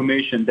the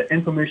information. The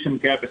information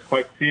gap is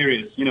quite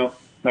serious. As you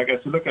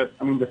look at,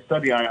 the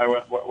study, I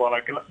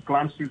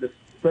glanced through the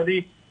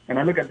study, and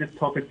I look at this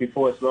topic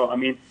before as well.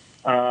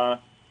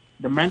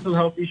 The mental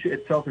health issue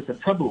itself is a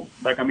taboo.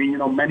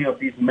 Many of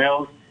these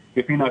males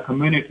within our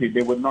community,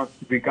 they would not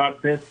regard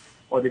this,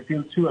 or they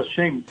feel too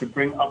ashamed to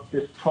bring up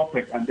this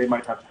topic, and they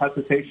might have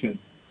hesitation.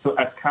 So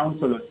as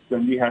counselors,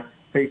 when we have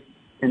faced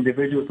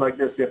individuals like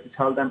this, we have to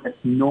tell them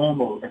it's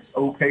normal, it's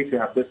okay to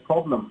have this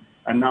problem.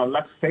 And now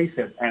let's face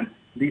it, and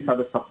these are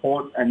the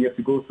support, and you have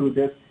to go through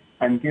this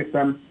and give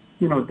them,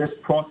 this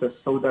process,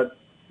 so that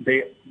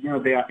they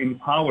are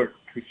empowered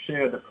to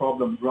share the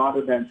problem,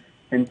 rather than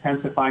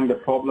intensifying the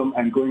problem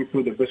and going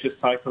through the vicious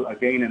cycle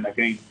again and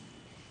again.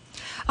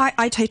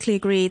 I totally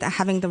agree that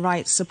having the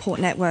right support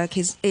network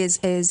is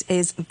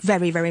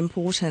very, very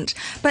important.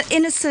 But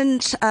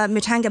Innocent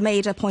Mutanga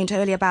made a point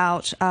earlier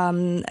about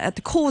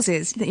the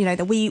causes.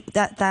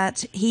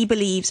 That he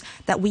believes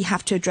that we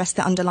have to address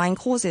the underlying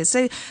causes.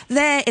 So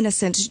there,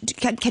 Innocent,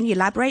 can you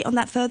elaborate on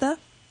that further?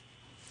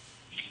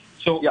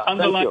 So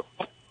underlying.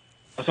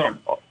 Sorry.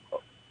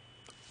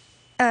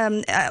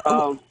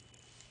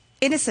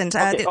 Innocent.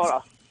 Okay,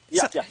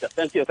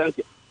 Thank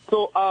you.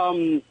 So,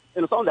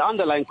 some of the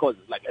underlying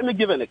causes, let me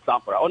give an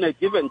example. On a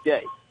given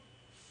day,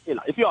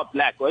 if you are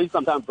black, or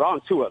sometimes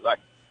brown too,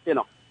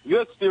 you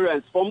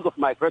experience forms of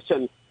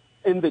migration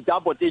in the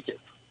double digits.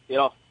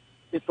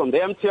 It's from the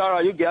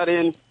MTR you get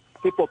in,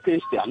 people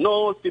pinch their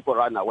nose, people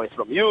run away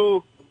from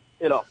you,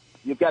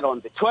 you get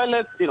on the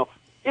toilets,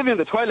 even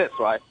the toilets,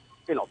 right?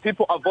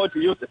 People avoid to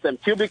use the same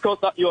cubicles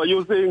that you are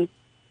using,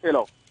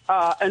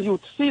 and you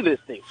see these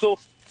things. So,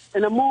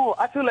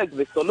 I feel like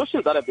the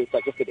solutions that have been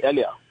suggested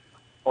earlier,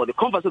 or the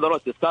conversation that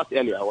was discussed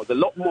earlier, was a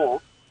lot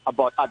more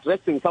about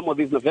addressing some of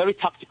these in a very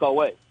tactical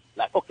way.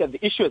 Okay,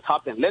 the issue has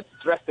happened, let's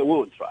dress the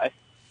wounds, right?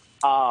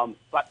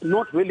 But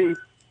not really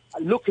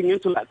looking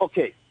into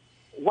okay,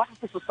 what is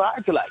the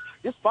society like?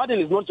 This burden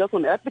is not just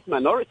on the ethnic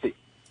minority.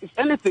 If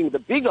anything, the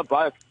bigger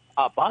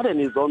burden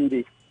is on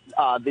the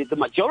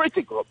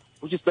majority group,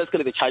 which is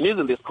basically the Chinese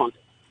in this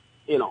context.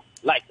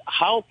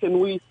 How can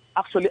we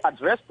actually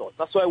address those?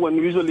 That's why when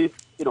we usually,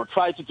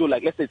 try to do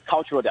let's say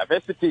cultural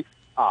diversity,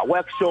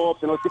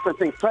 workshops, different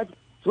things, try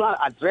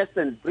to address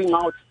and bring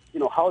out,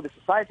 how the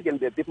society can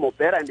be a bit more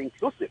better and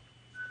inclusive.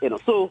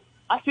 So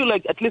I feel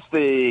like at least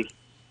the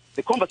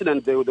conversation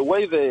and the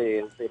way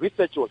the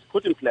research was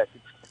put in place,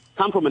 it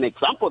comes from an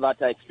example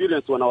that I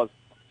experienced when I was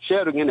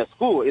sharing in a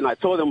school. I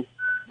told them,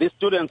 these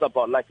students,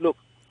 about look,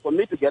 for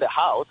me to get a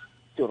house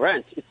to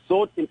rent, it's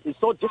so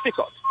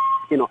difficult.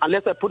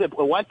 Unless I put a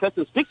white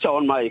person's picture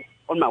on my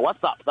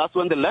WhatsApp, that's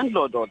when the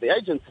landlord or the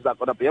agencies are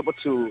going to be able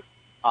to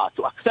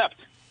accept.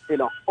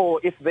 Or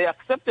if they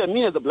accepted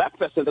me as a black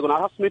person, they're going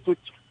to ask me to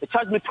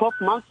charge me 12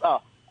 months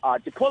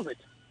deposit,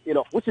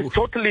 which is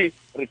totally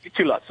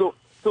ridiculous. So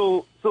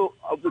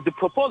the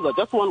proposal,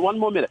 just one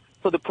more minute.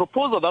 So the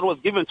proposal that was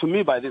given to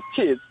me by these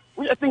kids,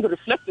 which I think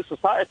reflects the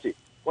society,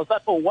 was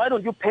that, why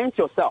don't you paint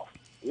yourself?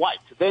 white,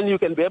 then you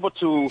can be able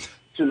to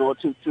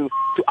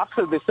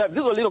access the service.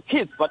 These were little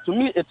kids, but to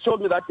me, it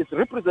showed me that it's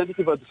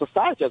representative of the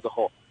society as a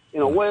whole.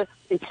 Where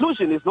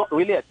inclusion is not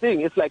really a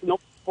thing. It's like,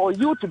 for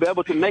you to be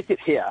able to make it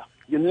here,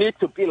 you need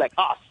to be like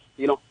us.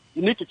 You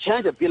need to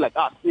change and be like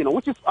us.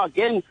 Which is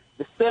again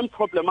the same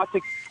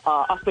problematic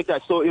aspect I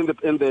saw in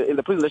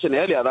the presentation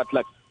earlier. That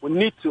like we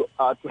need to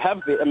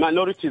have the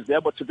minorities be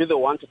able to be the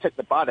one to take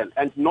the burden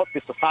and not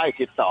the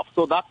society itself.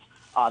 So that's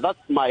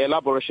my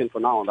elaboration for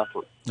now on that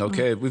one.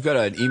 Okay, we've got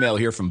an email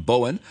here from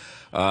Bowen.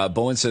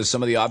 Bowen says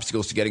some of the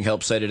obstacles to getting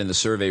help cited in the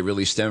survey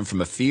really stem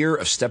from a fear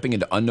of stepping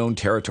into unknown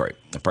territory.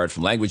 Apart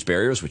from language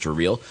barriers, which are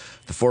real,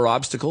 the 4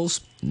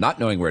 obstacles: not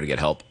knowing where to get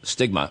help,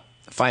 stigma,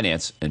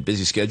 finance, and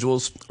busy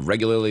schedules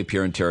regularly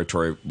appear in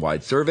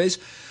territory-wide surveys.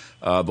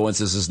 Bowen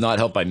says this is not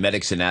helped by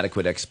medics'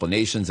 inadequate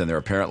explanations and their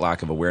apparent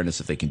lack of awareness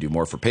that they can do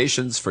more for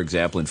patients. For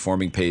example,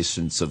 informing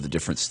patients of the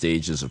different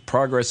stages of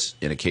progress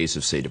in a case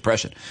of, say,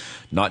 depression.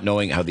 Not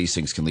knowing how these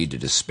things can lead to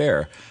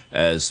despair,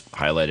 as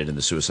highlighted in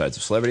the suicides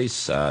of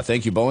celebrities.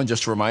 Thank you, Bowen.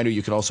 Just a reminder,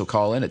 you can also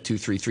call in at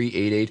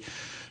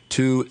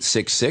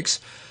 233-88266.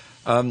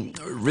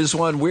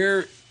 Rizwan,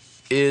 where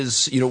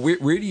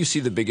do you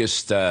see the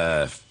biggest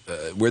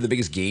where the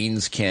biggest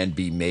gains can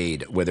be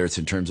made, whether it's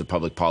in terms of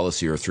public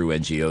policy or through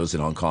NGOs in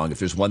Hong Kong? If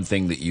there's one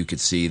thing that you could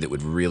see that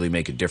would really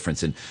make a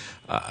difference in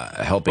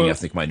helping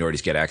ethnic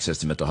minorities get access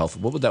to mental health,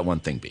 what would that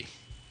one thing be?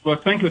 Well,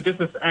 thank you. This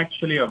is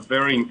actually a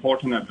very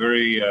important and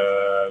very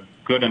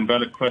good and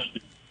valid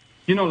question.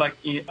 To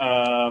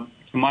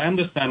my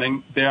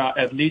understanding, there are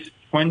at least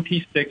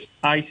 26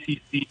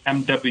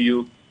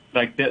 ICCMW,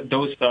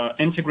 those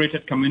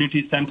Integrated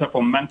Community Center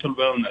for Mental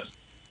Wellness.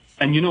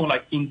 And,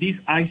 in these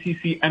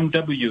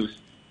ICCMWs,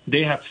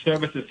 they have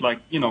services like,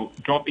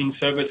 drop-in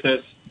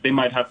services. They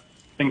might have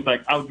things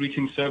like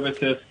outreaching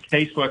services,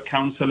 casework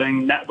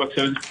counseling, network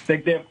services.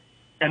 They have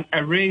an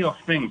array of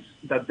things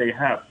that they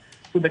have.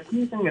 So the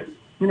key thing is,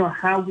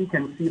 how we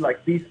can see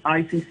these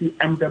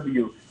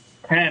ICCMW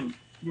can,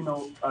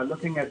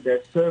 looking at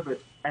their service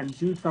and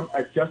do some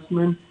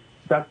adjustment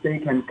that they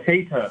can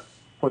cater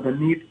for the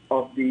needs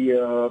of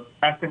the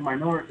ethnic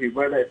minority,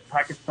 whether it's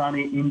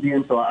Pakistani,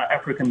 Indians, or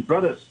African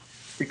brothers.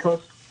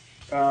 Because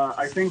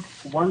I think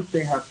once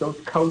they have those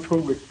cultural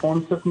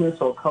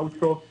responsiveness or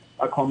cultural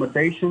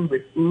accommodation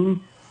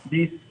within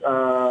these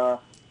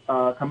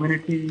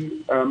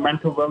community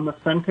mental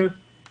wellness centers,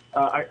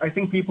 I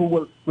think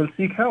people will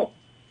seek help.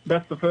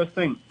 That's the first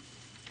thing.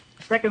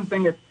 Second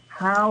thing is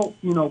how,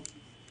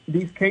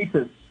 these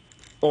cases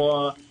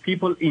or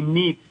people in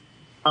need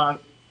are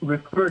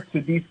referred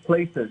to these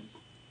places.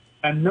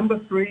 And number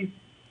 3,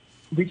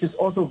 which is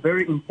also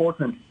very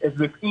important, is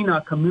within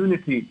our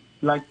community.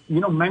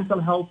 Mental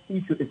health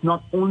issue is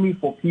not only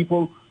for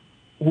people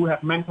who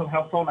have mental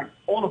health problems.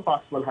 All of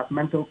us will have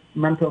mental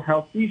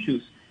health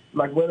issues,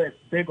 whether it's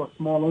big or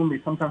small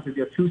only. Sometimes if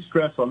you're too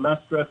stressed or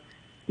less stressed,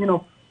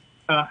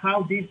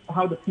 how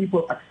the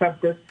people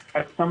accept this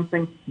as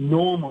something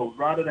normal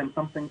rather than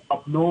something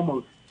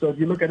abnormal. So if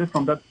you look at it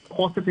from that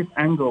positive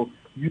angle,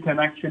 you can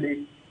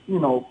actually,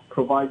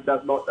 provide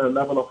that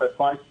level of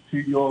advice to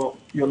your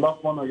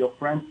loved one or your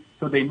friend,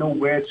 so they know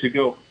where to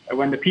go. And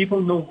when the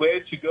people know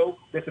where to go,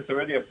 this is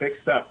already a big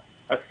step.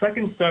 A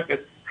second step is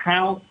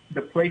how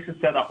the places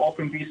that are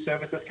offering these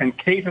services can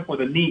cater for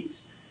the needs.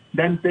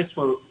 Then this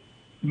will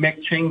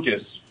make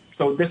changes.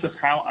 So this is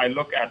how I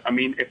look at,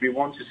 if we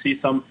want to see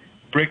some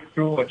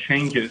breakthrough or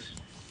changes,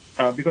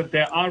 because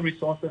there are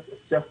resources,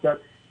 it's just that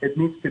it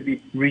needs to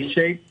be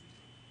reshaped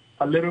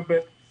a little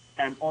bit,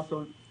 and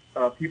also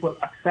people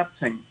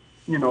accepting,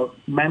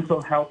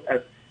 mental health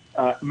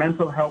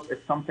is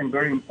something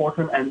very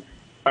important, and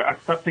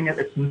accepting it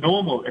is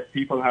normal if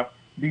people have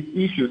these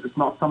issues. It's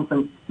not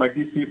something like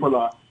these people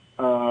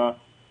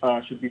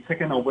should be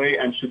taken away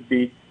and should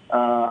be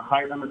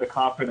hide under the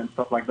carpet and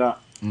stuff like that.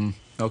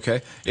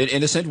 Okay.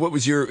 In a sense, what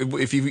was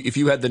if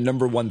you had the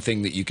number one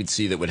thing that you could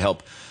see that would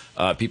help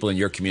people in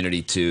your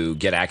community to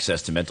get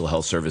access to mental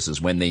health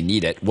services when they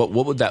need it, what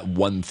would that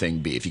one thing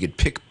be? If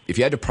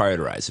you had to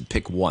prioritize and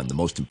pick one, the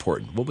most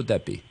important, what would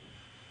that be?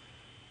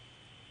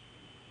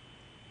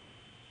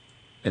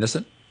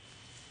 Innocent?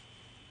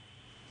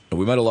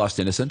 We might have lost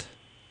Innocent.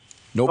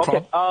 No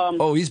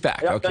problem. He's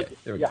back. Yeah, okay.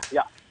 There we go.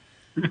 Yeah.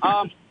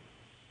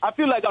 I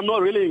feel like I'm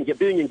not really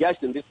being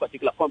engaged in this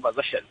particular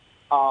conversation.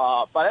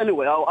 But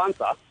anyway, I'll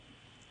answer.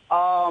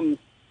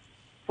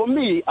 For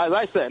me, as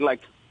I said,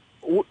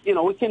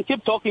 we can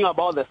keep talking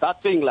about the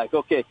sad thing,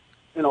 okay,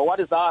 what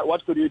is that?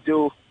 What could you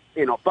do?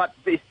 But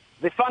the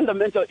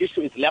fundamental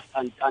issue is left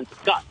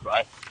undiscussed,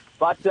 right?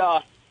 But,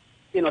 to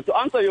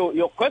answer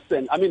your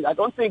question, I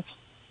don't think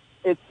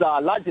it's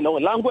largely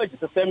language is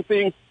the same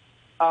thing.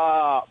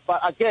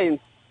 But again,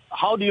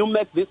 how do you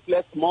make this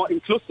place more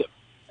inclusive?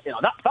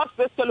 That's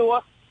basically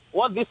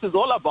what this is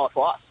all about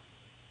for us.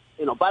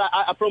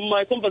 But from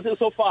my conversation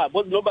so far,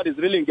 nobody's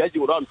really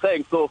engaging with what I'm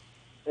saying. So,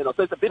 so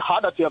it's a bit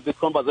harder to have this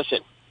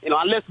conversation.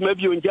 Unless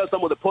maybe you engage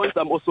some of the points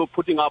I'm also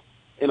putting up,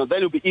 then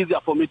it'll be easier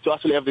for me to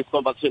actually have this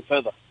conversation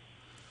further.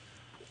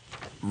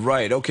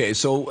 Right. Okay.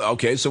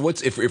 So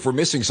what's if we're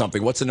missing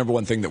something? What's the number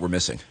one thing that we're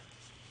missing?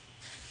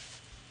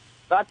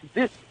 That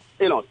this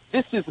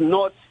is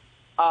not,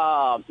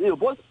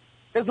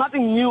 there's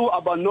nothing new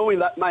about knowing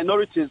that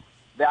minorities,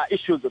 there are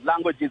issues with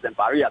languages and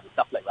barriers and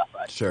stuff like that,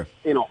 right? Sure.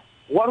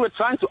 What we're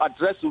trying to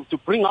address, to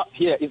bring up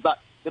here is that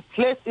the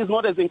place is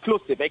not as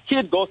inclusive. A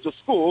kid goes to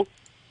school,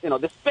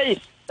 the space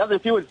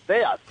doesn't feel it's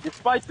theirs.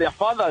 Despite their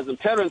fathers and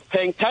parents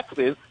paying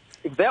taxes,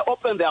 if they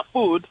open their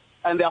food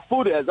and their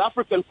food is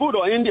African food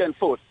or Indian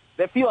food,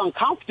 they feel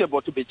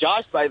uncomfortable to be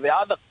judged by the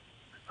other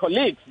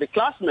colleagues, the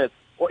classmates,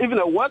 or even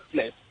a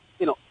workplace.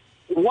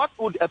 What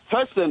would a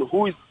person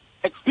who is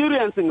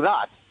experiencing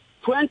that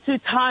 20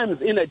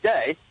 times in a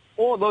day,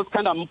 all those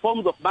kind of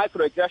forms of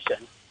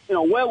microaggression,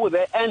 where would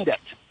they end it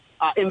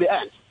in the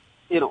end?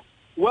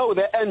 Where would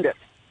they end it?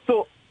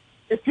 So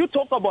if you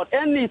talk about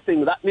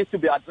anything that needs to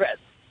be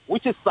addressed,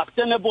 which is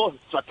sustainable,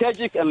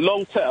 strategic, and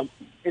long-term,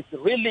 it's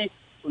really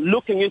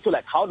looking into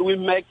how do we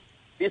make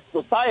this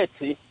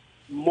society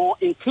more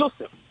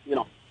inclusive,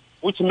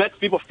 which makes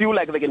people feel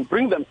like they can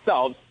bring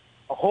themselves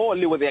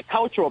wholly with their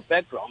cultural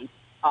background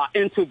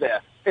into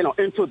their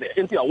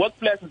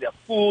workplaces, their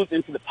schools,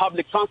 into the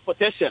public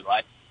transportation,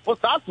 right? Well,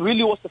 that's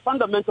really what the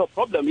fundamental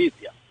problem is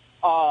here.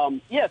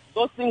 Yes,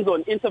 those things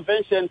on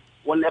intervention,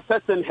 when a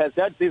person has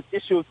had these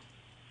issues,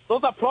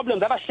 those are problems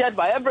that are shared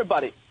by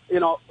everybody,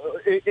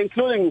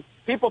 including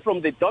people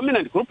from the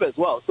dominant group as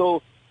well.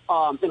 So,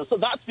 so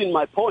that's been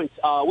my point,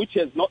 which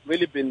has not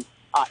really been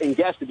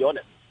engaged, to be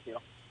honest.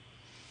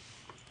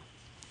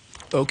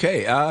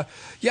 Okay.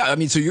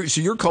 So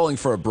you're calling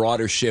for a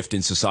broader shift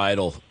in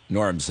societal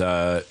norms.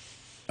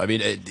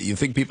 You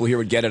think people here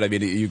would get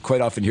it? You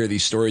quite often hear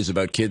these stories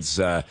about kids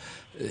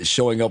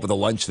showing up with a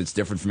lunch that's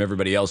different from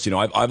everybody else.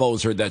 I've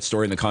always heard that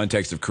story in the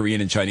context of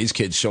Korean and Chinese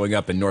kids showing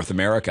up in North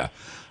America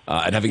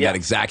and having that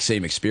exact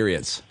same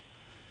experience.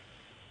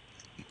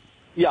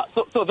 Yeah.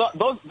 So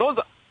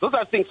those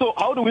are things. So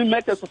how do we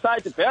make the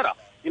society better?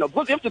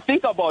 Because you have to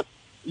think about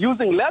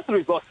using less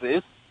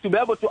resources to be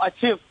able to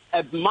achieve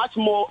a much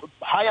more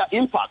higher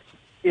impact.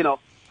 Because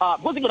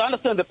you can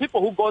understand the people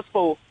who goes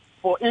for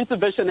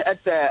intervention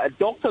at the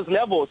doctor's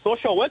level,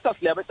 social workers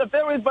level, it's a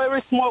very,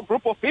 very small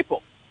group of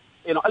people.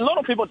 A lot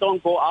of people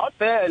don't go out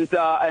there and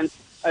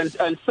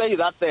say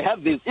that they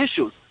have these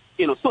issues.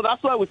 So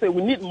that's why we say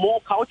we need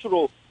more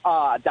cultural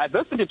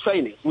diversity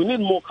training. We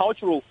need more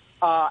cultural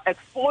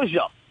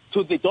exposure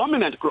to the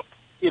dominant group,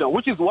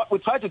 which is what we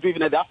try to do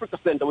even at the Africa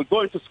Center. We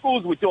go into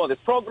schools, we do all these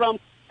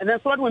programs, and then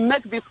so that we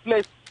make this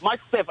place much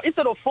safer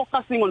instead of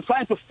focusing on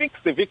trying to fix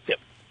the victim.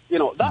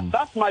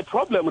 That's my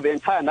problem with the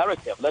entire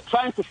narrative. They're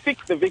trying to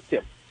fix the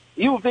victim.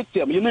 You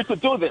victim, you need to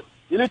do this.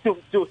 You need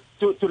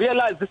to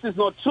realize this is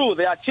not true.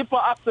 There are cheaper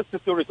accesses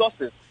to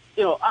resources.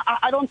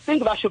 I don't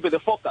think that should be the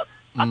focus.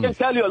 I can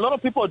tell you a lot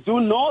of people do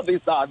know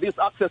this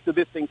access to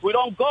these things. We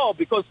don't go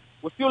because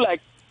we feel like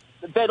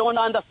they don't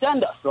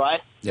understand us,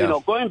 right? Yeah.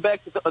 Going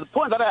back to the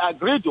point that I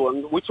agreed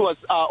on, which was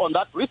on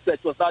that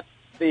research, was that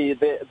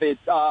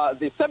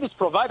the service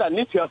provider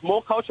needs to have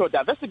more cultural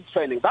diversity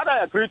training. That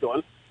I agreed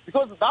on,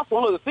 because that's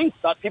one of the things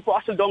that people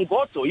actually don't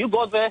go to. You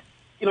go there,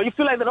 you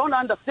feel like they don't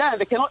understand,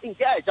 they cannot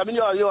engage.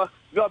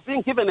 You are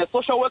being given a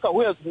social worker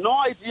who has no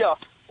idea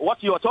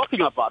what you are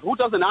talking about, who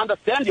doesn't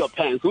understand your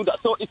pain. So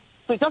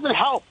it doesn't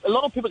help. A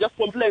lot of people just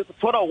complain it's a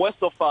total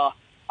waste of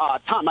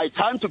my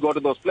time to go to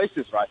those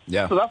places, right?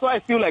 Yeah. So that's why I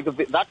feel like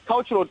that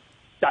cultural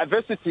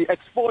diversity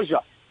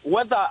exposure,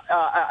 whether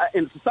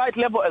in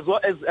society level as well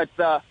as at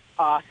the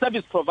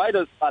service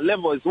providers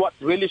level, is what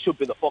really should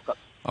be the focus.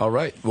 All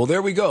right. Well,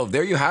 there we go.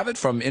 There you have it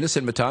from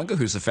Innocent Matanga,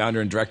 who's the founder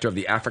and director of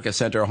the Africa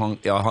Center Hong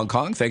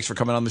Kong. Thanks for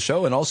coming on the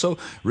show. And also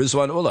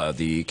Rizwan Ullah,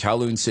 the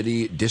Kowloon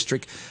City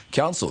District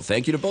Council.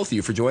 Thank you to both of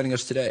you for joining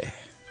us today.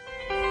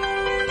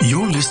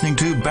 You're listening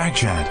to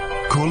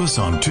Backchat. Call us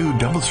on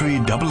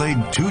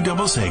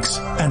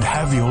 233-88-266 and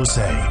have your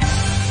say.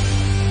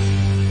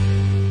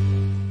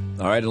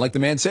 All right, and like the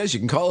man says, you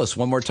can call us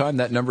one more time.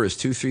 That number is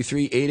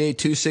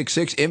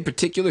 233-88-266. In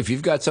particular, if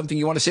you've got something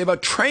you want to say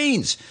about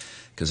trains,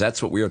 because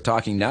that's what we are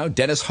talking now.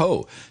 Dennis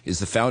Ho is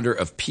the founder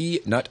of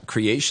Peanut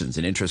Creations,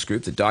 an interest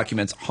group that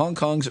documents Hong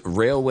Kong's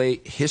railway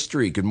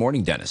history. Good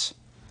morning, Dennis.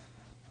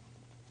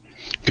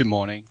 Good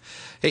morning.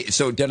 Hey,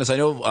 so Dennis, I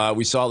know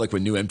we saw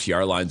when new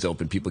MTR lines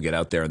open, people get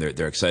out there and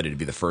they're excited to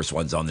be the first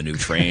ones on the new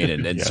train,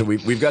 and Yeah. So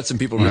we've got some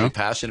people really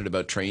passionate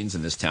about trains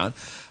in this town.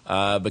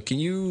 But can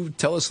you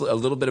tell us a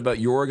little bit about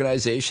your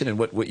organization and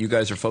what you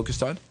guys are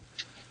focused on?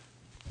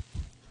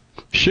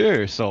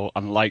 Sure. So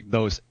unlike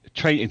those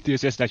train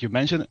enthusiasts that you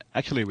mentioned,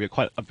 actually we're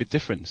quite a bit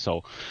different.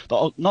 So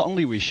not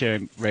only we share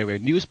railway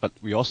news, but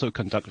we also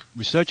conduct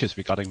researches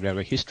regarding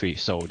railway history.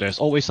 So there's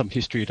always some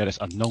history that is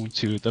unknown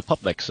to the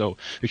public. So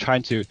we're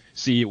trying to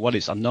see what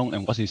is unknown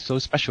and what is so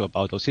special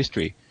about those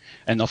history.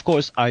 And of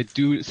course, I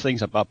do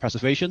things about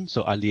preservation.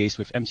 So I liaise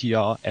with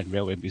MTR and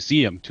Railway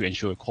Museum to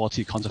ensure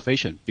quality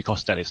conservation,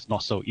 because that is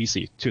not so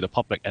easy to the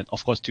public and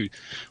of course to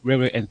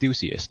railway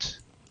enthusiasts.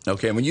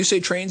 Okay, and when you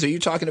say trains, are you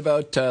talking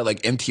about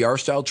MTR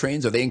style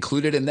trains? Are they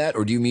included in that,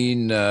 or do you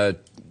mean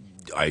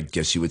I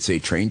guess you would say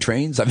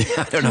trains. I mean,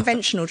 I don't know.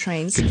 Conventional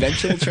trains.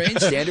 Conventional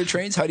trains, standard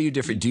trains. How do you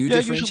differ? Do you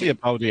differentiate? Usually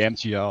about the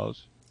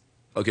MTRs.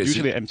 Okay,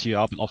 usually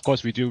MTR, but of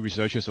course we do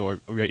researchers or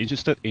we are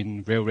interested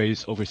in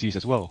railways overseas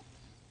as well.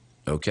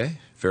 Okay,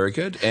 very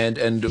good. And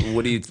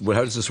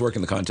how does this work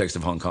in the context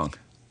of Hong Kong?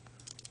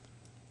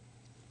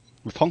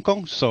 With Hong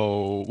Kong,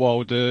 so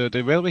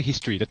the railway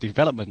history, the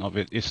development of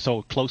it is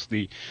so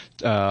closely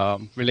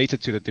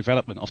related to the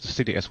development of the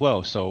city as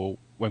well. So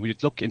when we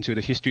look into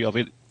the history of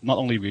it, not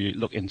only we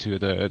look into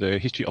the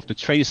history of the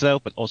train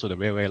itself, but also the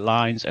railway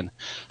lines and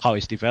how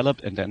it's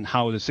developed, and then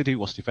how the city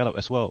was developed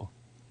as well.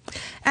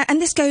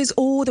 And this goes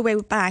all the way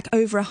back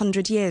over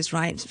 100 years,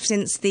 right?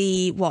 Since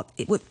the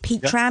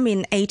peak tram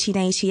in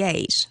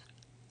 1888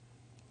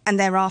 and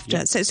thereafter.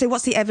 Yeah. So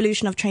what's the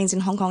evolution of trains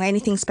in Hong Kong?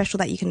 Anything special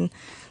that you can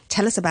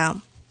tell us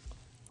about?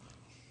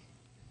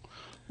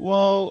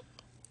 Well,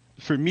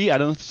 for me, I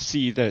don't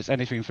see there's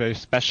anything very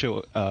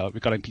special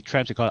regarding peak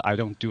trams because I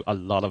don't do a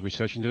lot of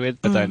research into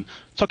it. But then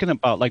talking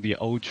about like the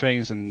old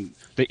trains and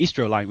the East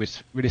Rail line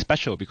was really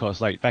special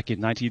because like back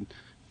in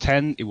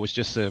 1910, it was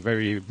just a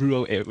very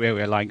rural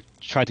railway line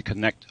trying to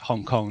connect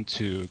Hong Kong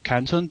to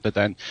Canton. But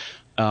then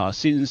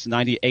since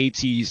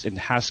 1980s, it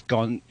has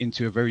gone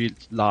into a very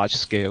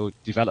large-scale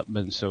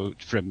development. So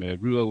from a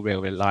rural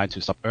railway line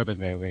to suburban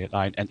railway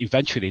line, and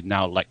eventually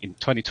now, like in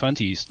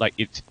 2020s, like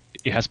it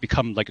has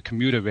become like a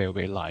commuter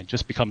railway line.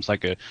 Just becomes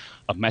like a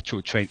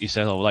metro train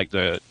instead of like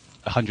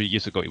 100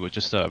 years ago, it was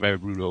just a very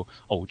rural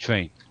old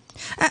train.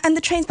 And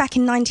the trains back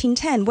in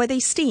 1910, were they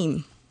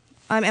steam?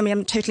 I mean,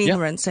 I'm totally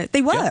ignorant. So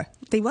they were. Yeah.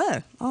 They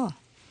were. Oh.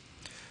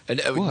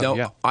 And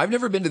I've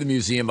never been to the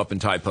museum up in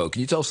Tai Po.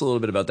 Can you tell us a little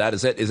bit about that?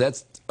 Is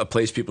that a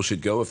place people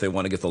should go if they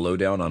want to get the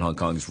lowdown on Hong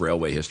Kong's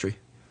railway history?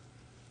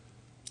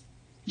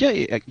 Yeah,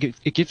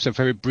 it gives a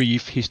very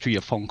brief history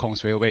of Hong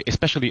Kong's railway,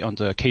 especially on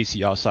the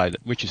KCR side,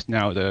 which is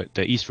now the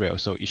East Rail.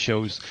 So it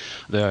shows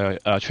the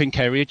train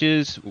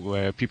carriages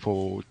where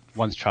people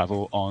once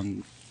traveled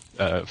on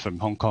from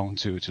Hong Kong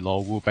to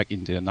Lo Wu back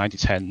in the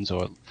 1910s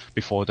or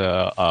before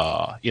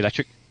the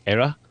electric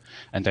era.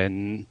 And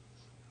then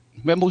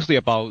we're mostly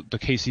about the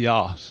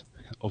KCRs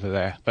over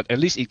there, but at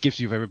least it gives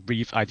you a very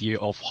brief idea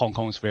of Hong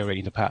Kong's railway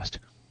in the past.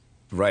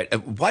 Right.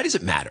 Why does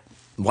it matter?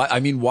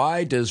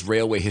 Why does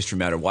railway history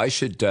matter? Why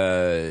should,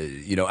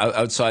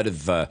 outside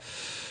of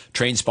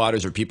train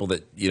spotters or people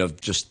that,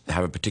 just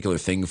have a particular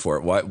thing for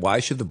it, why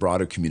should the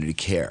broader community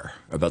care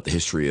about the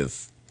history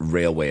of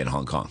railway in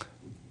Hong Kong?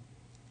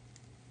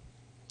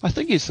 I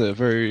think it's a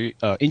very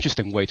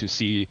interesting way to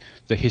see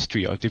the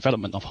history or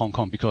development of Hong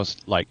Kong because,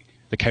 like,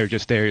 the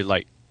carriages there,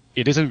 like,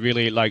 it isn't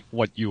really like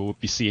what you will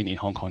be seeing in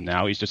Hong Kong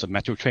now. It's just a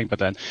metro train, but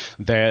then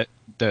the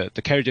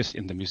carriages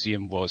in the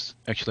museum was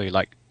actually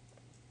like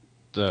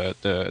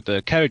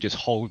the carriages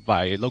hauled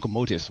by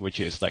locomotives,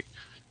 which is like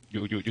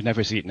you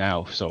never see it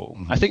now. So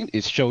I think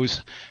it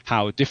shows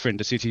how different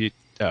the city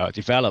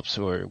develops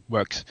or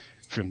works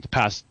from the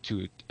past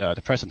to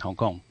the present Hong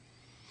Kong.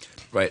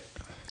 Right.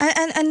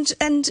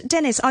 And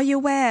Dennis, are you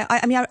aware?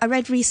 I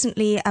read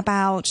recently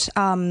about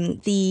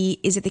the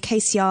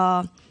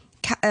KCR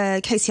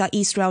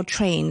East Rail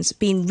trains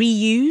being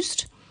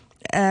reused,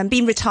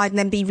 being retired, and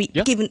then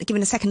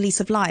given a second lease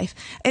of life.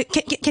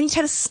 Can you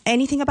tell us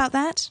anything about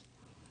that?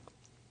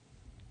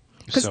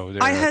 Because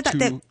I heard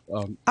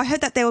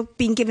that they were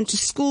being given to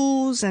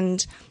schools,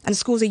 and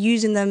schools are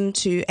using them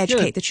to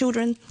educate the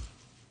children.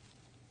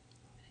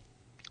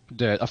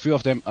 A few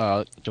of them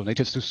are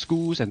donated to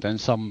schools, and then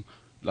some,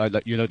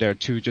 there are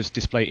two just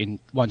displayed in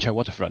Wan Chai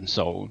waterfront.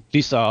 So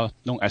these are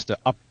known as the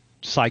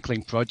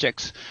upcycling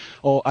projects.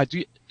 Or I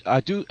do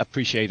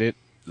appreciate it,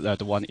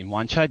 the one in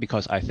Wan Chai,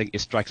 because I think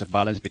it strikes a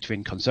balance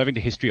between conserving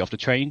the history of the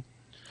train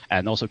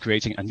and also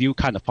creating a new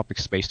kind of public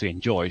space to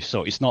enjoy.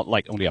 So it's not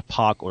like only a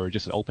park or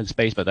just an open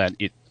space, but then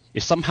it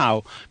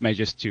somehow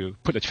manages to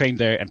put a train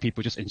there and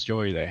people just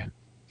enjoy there.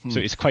 So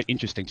it's quite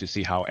interesting to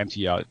see how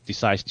MTR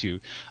decides to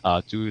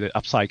do the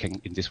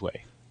upcycling in this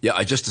way. Yeah,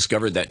 I just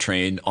discovered that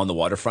train on the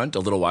waterfront a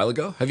little while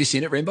ago. Have you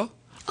seen it, Rainbow?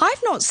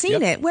 I've not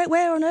seen it.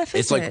 Where on earth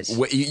is it?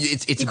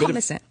 It's you can't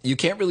miss it. You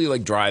can't really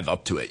drive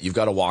up to it. You've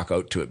got to walk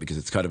out to it because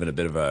it's kind of in a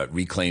bit of a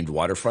reclaimed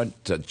waterfront,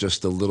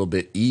 just a little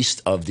bit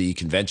east of the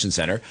convention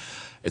center.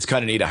 It's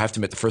kind of neat. I have to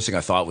admit, the first thing I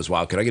thought was,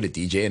 wow, could I get a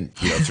DJ and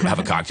have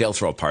a cocktail,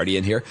 throw a party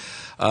in here?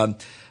 So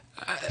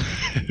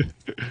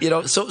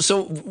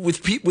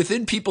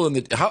within people in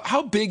the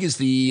how big is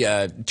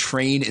the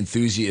train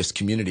enthusiast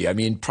community? I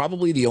mean,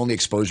 probably the only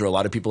exposure a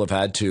lot of people have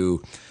had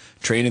to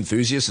train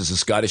enthusiasts is the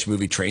Scottish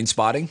movie Train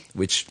Spotting,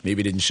 which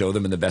maybe didn't show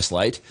them in the best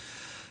light.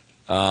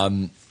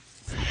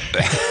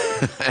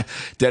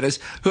 Dennis,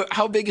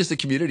 how big is the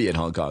community in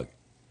Hong Kong?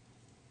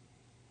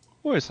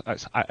 Well,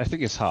 I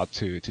think it's hard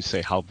to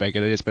say how big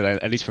it is, but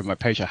at least from my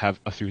page, I have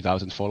a few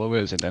thousand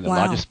followers, and then the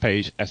largest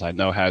page, as I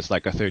know, has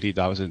like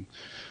 30,000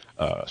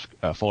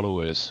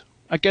 followers.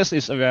 I guess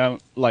it's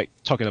around, like,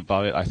 talking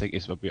about it, I think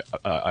it's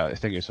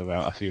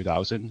around a few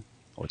thousand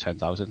or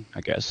 10,000,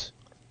 I guess.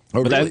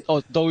 Oh, but really?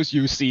 then those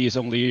you see is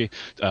only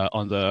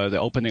on the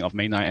opening of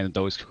Main 9 and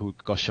those who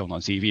got shown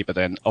on TV. But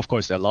then, of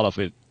course, a lot of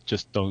it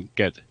just don't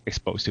get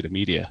exposed to the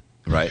media.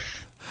 Right.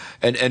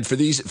 And for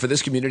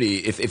this community,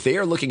 if they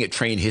are looking at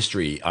train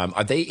history,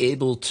 are they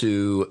able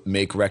to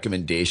make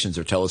recommendations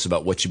or tell us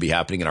about what should be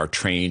happening in our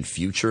train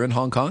future in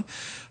Hong Kong?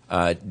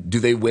 Do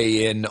they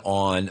weigh in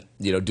on,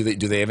 do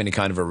they have any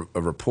kind of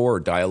a rapport or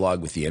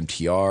dialogue with the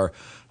MTR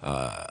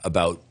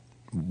about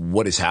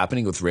what is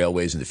happening with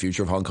railways in the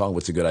future of Hong Kong?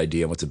 What's a good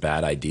idea and what's a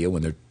bad idea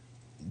when they're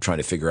trying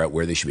to figure out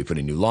where they should be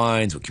putting new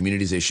lines, what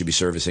communities they should be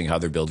servicing, how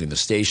they're building the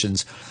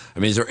stations? I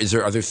mean,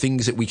 are there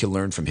things that we can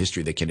learn from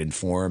history that can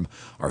inform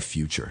our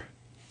future?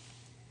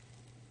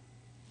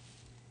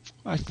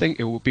 I think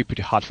it would be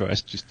pretty hard for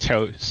us to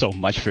tell so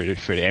much for the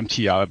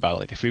MTR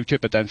about the future.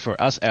 But then for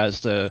us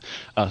as the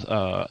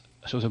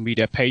social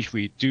media page,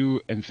 we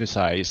do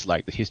emphasize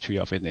the history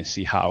of it and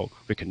see how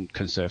we can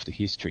conserve the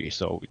history.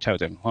 So we tell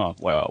them,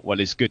 what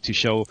is good to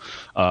show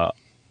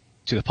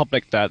to the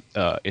public that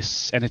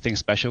is anything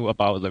special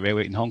about the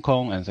railway in Hong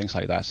Kong and things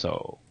like that.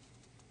 So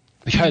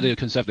we try to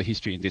conserve the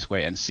history in this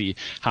way and see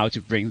how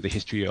to bring the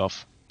history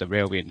of the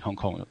railway in Hong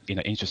Kong in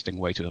an interesting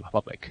way to the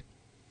public.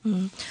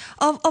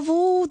 Of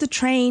all the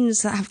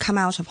trains that have come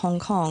out of Hong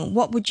Kong,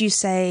 what would you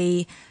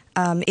say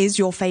is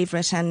your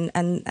favourite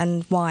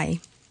and why?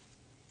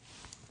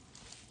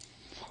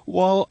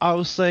 Well, I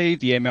would say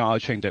the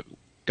MLR train that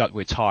got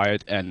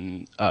retired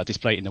and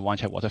displayed in the Wan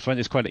Chai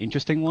waterfront is quite an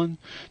interesting one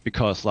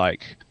because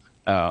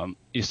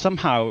it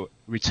somehow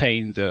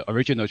retained the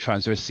original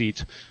transverse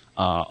seat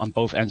on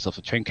both ends of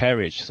the train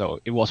carriage. So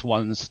it was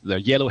once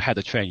the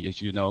yellow-headed train,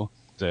 as you know,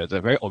 the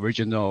very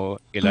original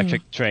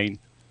electric train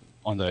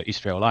on the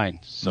East Rail line.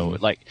 So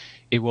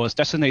it was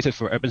designated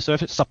for urban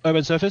service,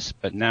 suburban service,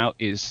 but now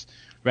is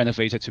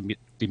renovated to meet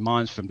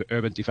demands from the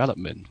urban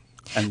development.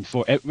 And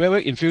for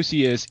railway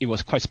enthusiasts, it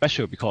was quite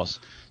special because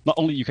not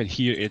only you can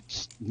hear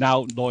its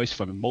now noise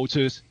from the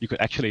motors, you could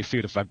actually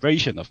feel the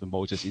vibration of the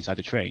motors inside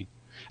the train.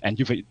 And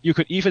you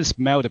could even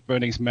smell the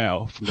burning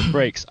smell from the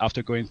brakes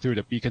after going through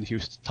the Beacon Hill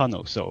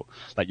tunnel. So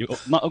you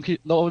not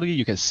only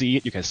you can see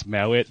it, you can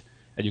smell it,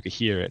 and you can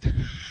hear it.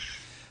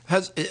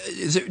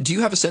 Do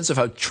you have a sense of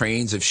how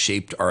trains have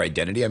shaped our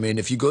identity? I mean,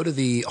 if you go to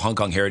the Hong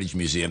Kong Heritage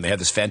Museum, they have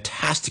this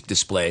fantastic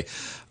display.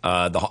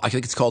 I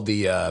think it's called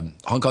the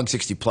Hong Kong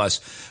 60 Plus,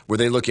 where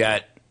they look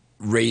at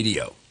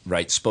radio,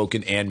 right,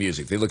 spoken and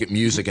music. They look at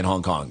music in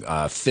Hong Kong,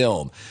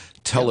 film,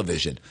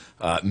 television,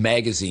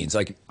 magazines,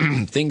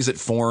 things that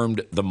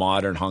formed the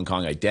modern Hong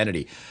Kong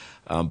identity.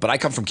 But I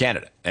come from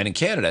Canada, and in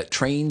Canada,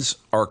 trains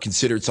are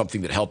considered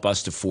something that help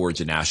us to forge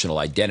a national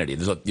identity.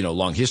 There's a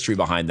long history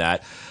behind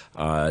that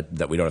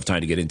that we don't have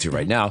time to get into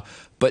right now.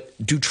 But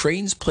do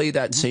trains play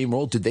that same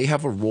role? Did they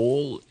have a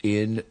role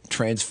in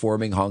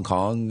transforming Hong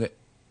Kong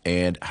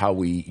and how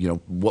we,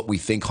 what we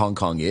think Hong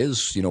Kong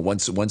is?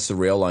 Once the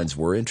rail lines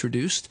were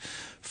introduced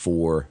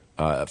for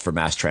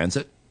mass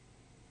transit.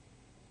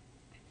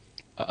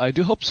 I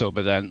do hope so,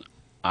 but then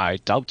I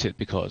doubt it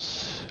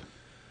because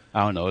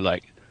I don't know,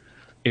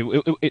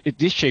 it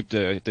did shape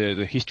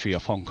the history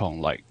of Hong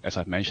Kong. As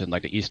I mentioned,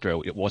 the East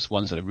Rail, it was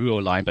once a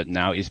rural line, but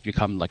now it's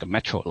become a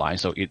metro line.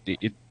 So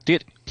it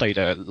did play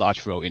a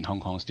large role in Hong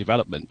Kong's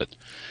development. But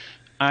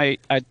I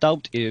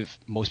doubt if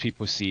most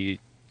people see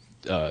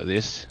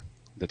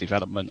the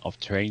development of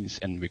trains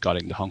and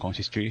regarding the Hong Kong's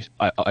history.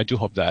 I do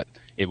hope that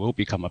it will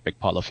become a big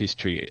part of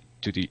history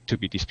to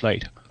be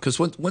displayed. Because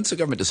once the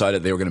government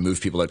decided they were going to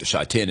move people out to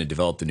Sha Tin and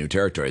develop the new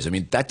territories, I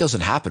mean, that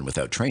doesn't happen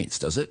without trains,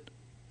 does it?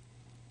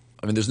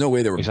 I mean, there's no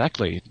way they were...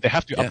 Exactly. They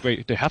have to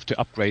upgrade. They have to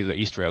upgrade the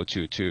East Rail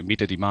to meet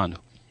the demand.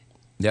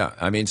 Yeah,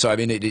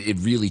 it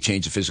really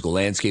changed the physical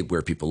landscape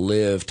where people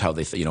lived, how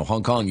they,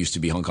 Hong Kong used to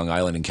be Hong Kong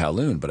Island and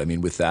Kowloon, but I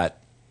mean, with that,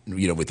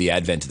 with the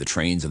advent of the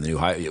trains and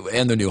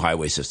the new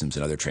highway systems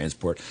and other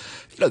transport,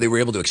 they were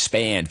able to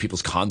expand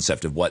people's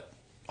concept of what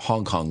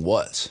Hong Kong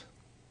was.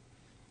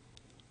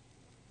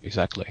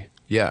 Exactly.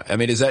 Yeah, I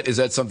mean, is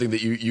that something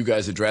that you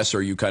guys address,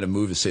 or you kind of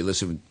move to say,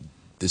 listen,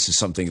 this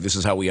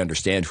is how we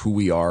understand who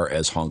we are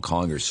as Hong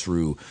Kongers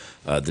through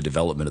the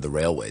development of the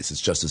railways. It's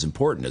just as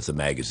important as the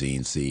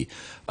magazines, the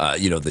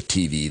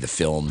TV, the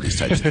film, these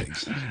types of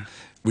things.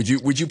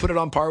 Would you put it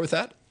on par with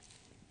that?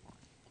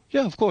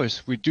 Yeah, of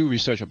course. We do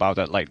research about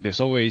that. There's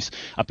always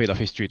a bit of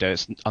history that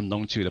is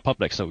unknown to the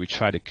public, so we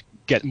try to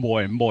get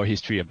more and more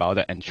history about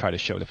it and try to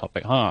show the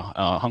public,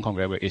 Hong Kong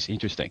Railway is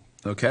interesting.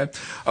 Okay.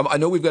 I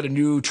know we've got a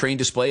new train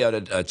display out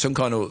at Tsung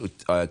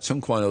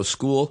Kwan O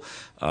School.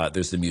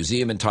 There's the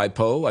museum in Tai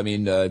Po. I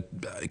mean,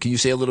 can you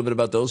say a little bit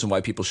about those and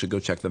why people should go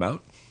check them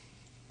out?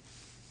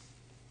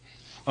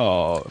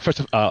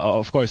 First,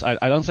 of course,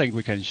 I don't think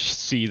we can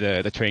see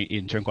the train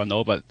in Tsung Kwan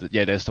O, but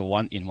there's the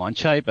one in Wan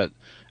Chai, but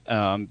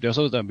there's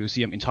also the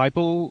museum in Tai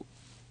Po.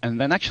 And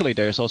then actually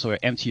there's also an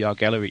MTR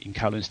gallery in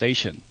Kowloon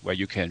Station where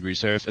you can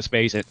reserve a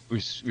space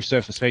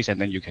and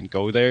then you can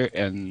go there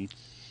and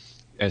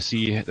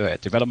see the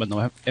development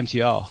of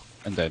MTR.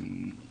 And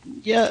then,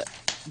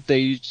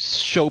 they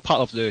show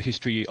part of the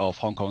history of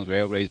Hong Kong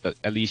railways, but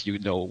at least you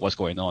know what's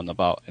going on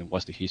about and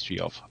what's the history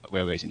of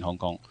railways in Hong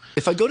Kong.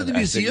 If I go to the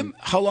museum,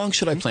 how long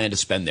should I plan to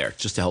spend there,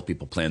 just to help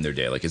people plan their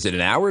day? Like, is it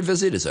an hour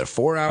visit? Is it a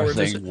 4-hour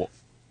visit?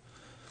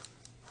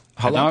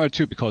 An hour or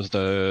two, because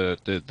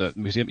the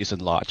museum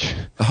isn't large.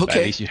 Okay. But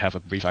at least you have a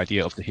brief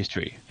idea of the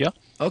history. Yeah.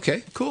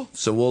 Okay, cool.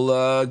 So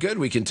we'll good.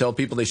 We can tell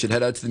people they should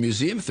head out to the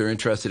museum if they're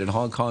interested in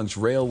Hong Kong's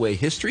railway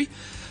history.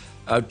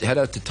 Head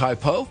out to Tai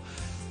Po.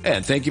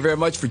 And thank you very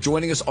much for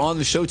joining us on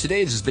the show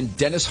today. This has been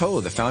Dennis Ho,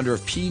 the founder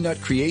of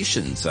Peanut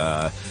Creations,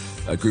 a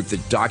group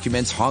that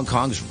documents Hong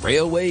Kong's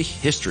railway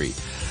history.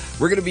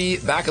 We're going to be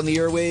back on the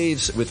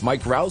airwaves with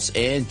Mike Rouse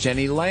and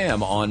Jenny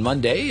Lamb on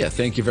Monday.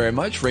 Thank you very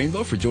much,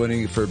 Rainbow, for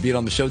being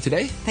on the show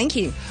today. Thank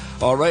you.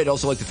 All right. I'd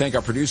also like to thank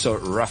our producer,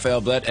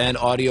 Raphael Blett, and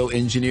audio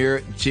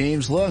engineer,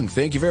 James Lung.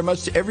 Thank you very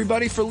much to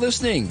everybody for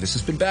listening. This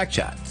has been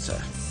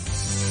Backchat.